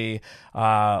play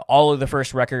all of the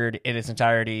first record in its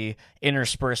entirety,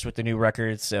 interspersed with the new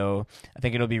records. So I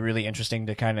think it'll be really interesting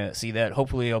to kind of see that.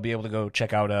 Hopefully, I'll be able to go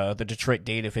check out the Detroit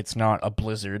date if it's not a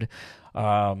blizzard.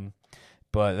 But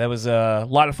that was a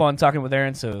lot of fun talking with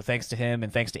Aaron, so thanks to him,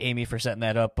 and thanks to Amy for setting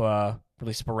that up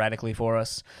really sporadically for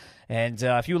us. And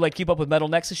if you would like to keep up with Metal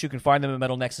Nexus, you can find them at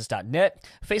metalnexus.net,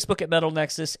 Facebook at Metal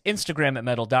Nexus, Instagram at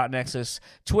metal.nexus,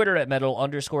 Twitter at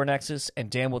metal_nexus, and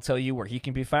Dan will tell you where he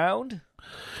can be found.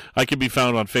 I can be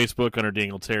found on Facebook under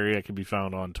Daniel Terry. I can be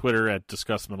found on Twitter at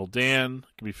DiscussMetalDan. I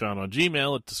can be found on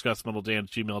Gmail at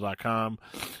DiscussMetalDan@gmail.com.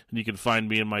 And you can find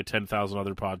me and my 10,000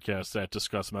 other podcasts at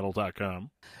DiscussMetal.com.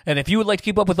 And if you would like to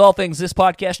keep up with all things this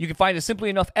podcast, you can find us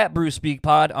simply enough at Brew Speak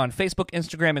Pod on Facebook,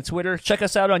 Instagram, and Twitter. Check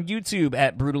us out on YouTube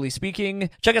at Brutally Speaking.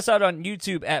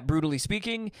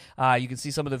 You can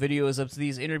see some of the videos of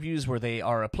these interviews where they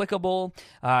are applicable.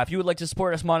 If you would like to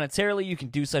support us monetarily, you can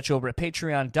do such over at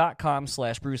patreon.com/BrewSpeakPod.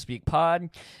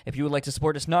 If you would like to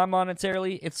support us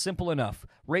non-monetarily, it's simple enough.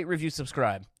 Rate, review,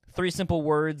 subscribe. 3 simple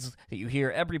words that you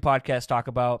hear every podcast talk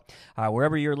about.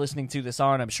 Wherever you're listening to this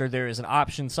on, I'm sure there is an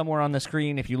option somewhere on the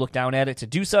screen. If you look down at it to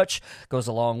do such, goes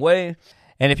a long way.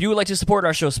 And if you would like to support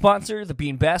our show sponsor, The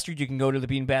Bean Bastard, you can go to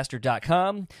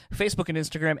thebeanbastard.com, Facebook and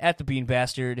Instagram at The Bean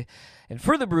Bastard. And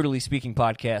for the Brutally Speaking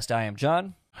podcast, I am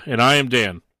John. And I am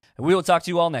Dan. And we will talk to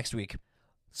you all next week.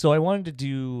 So I wanted to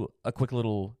do a quick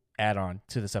little add-on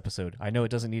to this episode. I know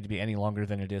it doesn't need to be any longer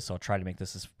than it is, so I'll try to make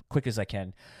this as quick as I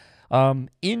can.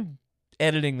 In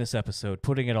editing this episode,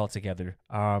 putting it all together,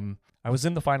 I was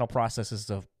in the final processes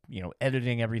of,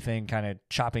 editing everything, kind of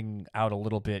chopping out a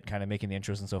little bit, kind of making the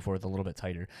intros and so forth a little bit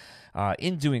tighter.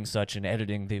 In doing such and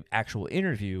editing the actual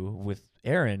interview with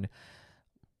Aaron,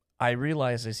 I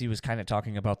realized as he was kind of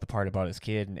talking about the part about his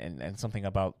kid and something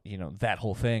about, that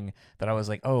whole thing, that I was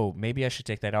like, oh, maybe I should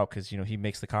take that out because, he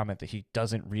makes the comment that he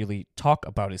doesn't really talk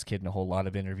about his kid in a whole lot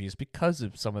of interviews because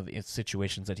of some of the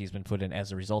situations that he's been put in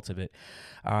as a result of it.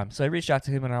 So I reached out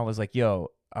to him and I was like,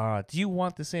 yo, do you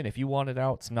want this in? If you want it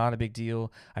out, it's not a big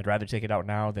deal. I'd rather take it out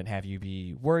now than have you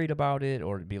be worried about it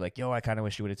or be like, yo, I kind of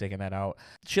wish you would have taken that out.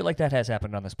 Shit like that has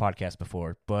happened on this podcast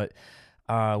before, but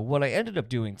what I ended up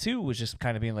doing, too, was just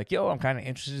kind of being like, yo, I'm kind of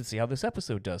interested to see how this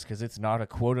episode does because it's not a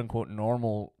quote-unquote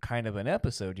normal kind of an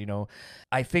episode,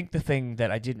 I think the thing that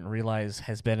I didn't realize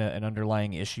has been an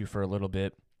underlying issue for a little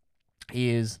bit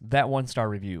is that 1-star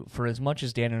review. For as much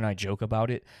as Dan and I joke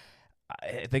about it,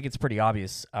 I think it's pretty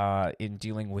obvious in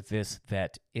dealing with this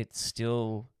that it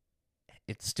still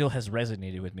has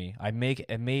resonated with me. I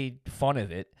made fun of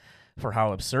it for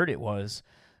how absurd it was.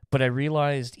 But I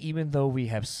realized even though we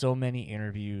have so many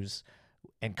interviews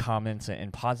and comments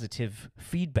and positive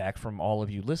feedback from all of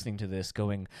you listening to this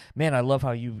going, man, I love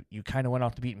how you kind of went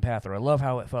off the beaten path, or I love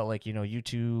how it felt like, you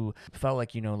two felt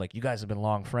like, like you guys have been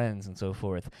long friends and so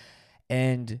forth.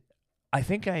 And I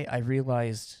think I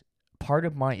realized part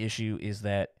of my issue is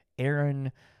that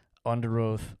Aaron,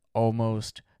 Underoath,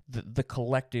 Almost, the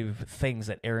collective things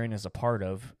that Aaron is a part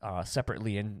of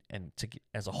separately and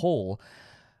as a whole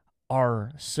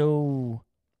are so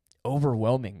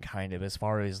overwhelming kind of as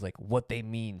far as like what they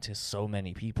mean to so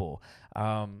many people.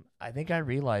 I think I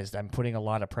realized I'm putting a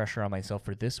lot of pressure on myself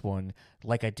for this one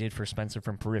like I did for Spencer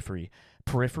from Periphery.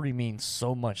 Periphery means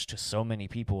so much to so many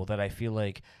people that I feel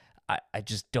like I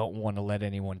just don't want to let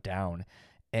anyone down.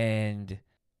 And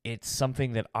it's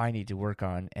something that I need to work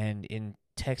on. And in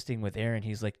texting with Aaron,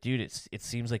 he's like, dude, it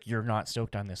seems like you're not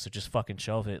stoked on this, so just fucking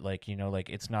shelve it. Like, like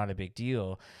it's not a big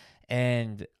deal.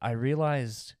 And I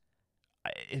realized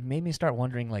it made me start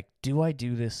wondering, like, do I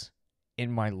do this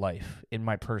in my life, in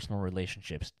my personal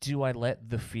relationships? Do I let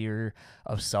the fear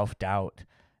of self-doubt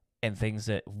and things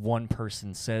that one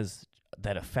person says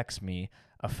that affects me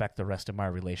affect the rest of my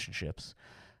relationships?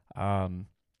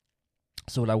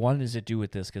 So what I wanted to do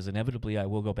with this, because inevitably I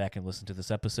will go back and listen to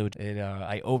this episode,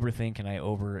 I overthink and I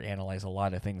overanalyze a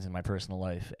lot of things in my personal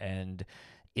life. And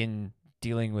in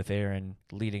dealing with Aaron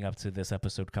leading up to this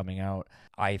episode coming out,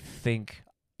 I think,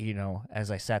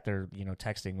 as I sat there,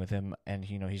 texting with him, and,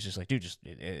 he's just like, dude, just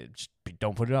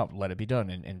don't put it up, let it be done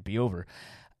and be over.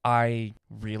 I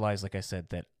realized, like I said,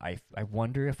 that I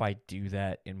wonder if I do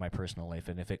that in my personal life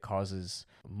and if it causes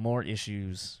more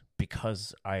issues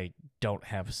because I don't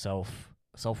have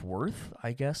self-worth,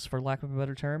 I guess, for lack of a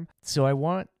better term. So I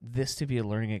want this to be a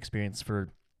learning experience for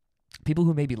people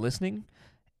who may be listening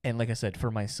And like I said,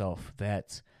 for myself,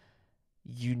 that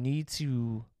you need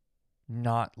to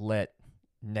not let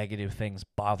negative things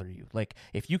bother you. Like,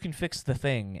 if you can fix the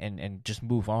thing and just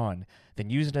move on, then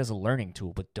use it as a learning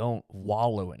tool, but don't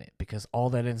wallow in it, because all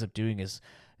that ends up doing is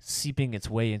seeping its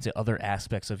way into other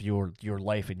aspects of your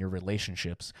life and your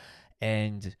relationships.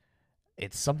 And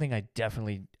it's something I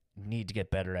definitely need to get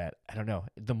better at. I don't know.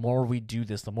 The more we do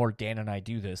this, the more Dan and I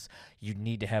do this, you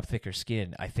need to have thicker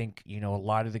skin. I think, a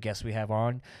lot of the guests we have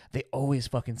on, they always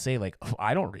fucking say, like, oh,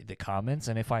 I don't read the comments,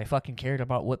 and if I fucking cared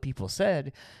about what people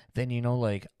said, then,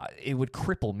 like, it would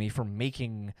cripple me from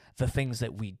making the things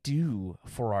that we do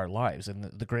for our lives and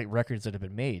the great records that have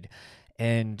been made.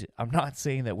 And I'm not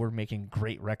saying that we're making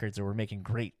great records or we're making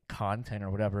great content or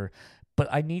whatever, but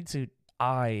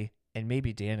and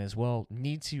maybe Dan as well,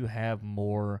 need to have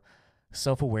more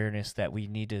self-awareness that we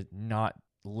need to not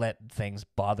let things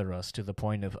bother us to the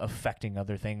point of affecting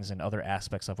other things and other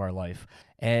aspects of our life.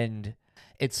 And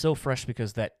it's so fresh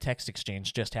because that text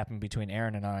exchange just happened between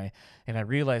Aaron and I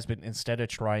realized that instead of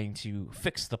trying to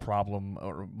fix the problem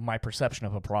or my perception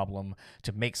of a problem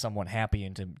to make someone happy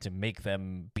and to make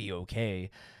them be okay,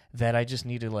 that I just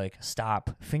need to, like,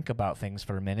 stop, think about things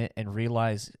for a minute and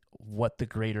realize what the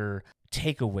greater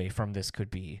takeaway from this could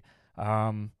be.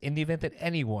 In the event that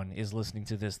anyone is listening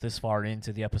to this far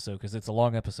into the episode, because it's a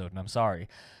long episode and I'm sorry,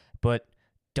 but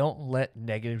don't let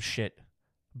negative shit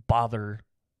bother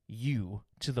you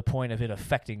to the point of it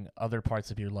affecting other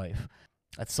parts of your life.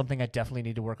 That's something I definitely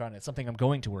need to work on. It's something I'm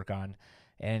going to work on.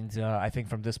 And I think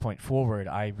from this point forward,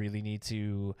 I really need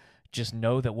to just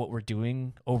know that what we're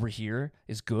doing over here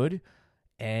is good.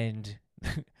 And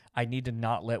I need to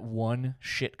not let one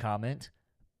shit comment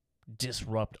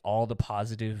disrupt all the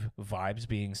positive vibes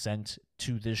being sent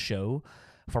to this show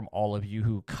from all of you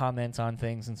who comment on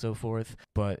things and so forth.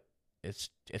 But it's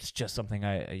just something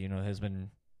I has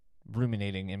been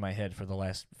ruminating in my head for the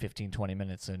last 15-20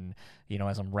 minutes, and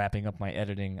as I'm wrapping up my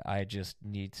editing, I just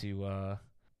need to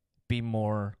be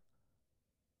more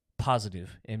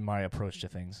positive in my approach to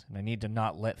things, and I need to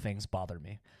not let things bother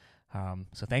me.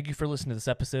 So thank you for listening to this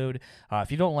episode.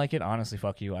 If you don't like it, honestly,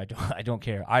 fuck you. I don't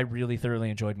care. I really thoroughly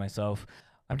enjoyed myself.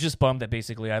 I'm just bummed that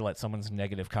basically I let someone's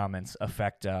negative comments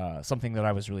affect something that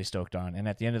I was really stoked on. And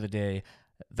at the end of the day,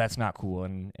 that's not cool.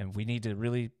 And we need to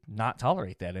really not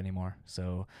tolerate that anymore.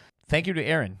 So thank you to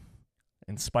Aaron.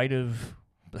 In spite of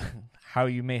how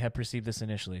you may have perceived this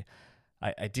initially,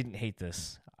 I didn't hate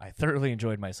this. I thoroughly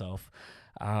enjoyed myself.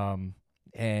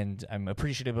 And I'm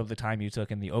appreciative of the time you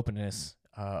took and the openness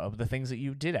of the things that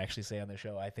you did actually say on the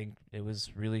show. I think it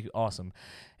was really awesome.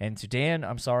 And to Dan,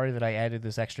 I'm sorry that I added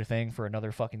this extra thing for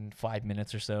another fucking 5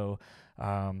 minutes or so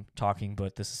talking,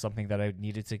 but this is something that I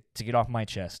needed to get off my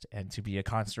chest and to be a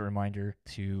constant reminder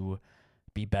to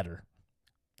be better.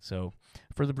 So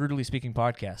for the Brutally Speaking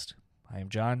podcast, I am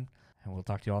John, and we'll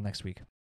talk to you all next week.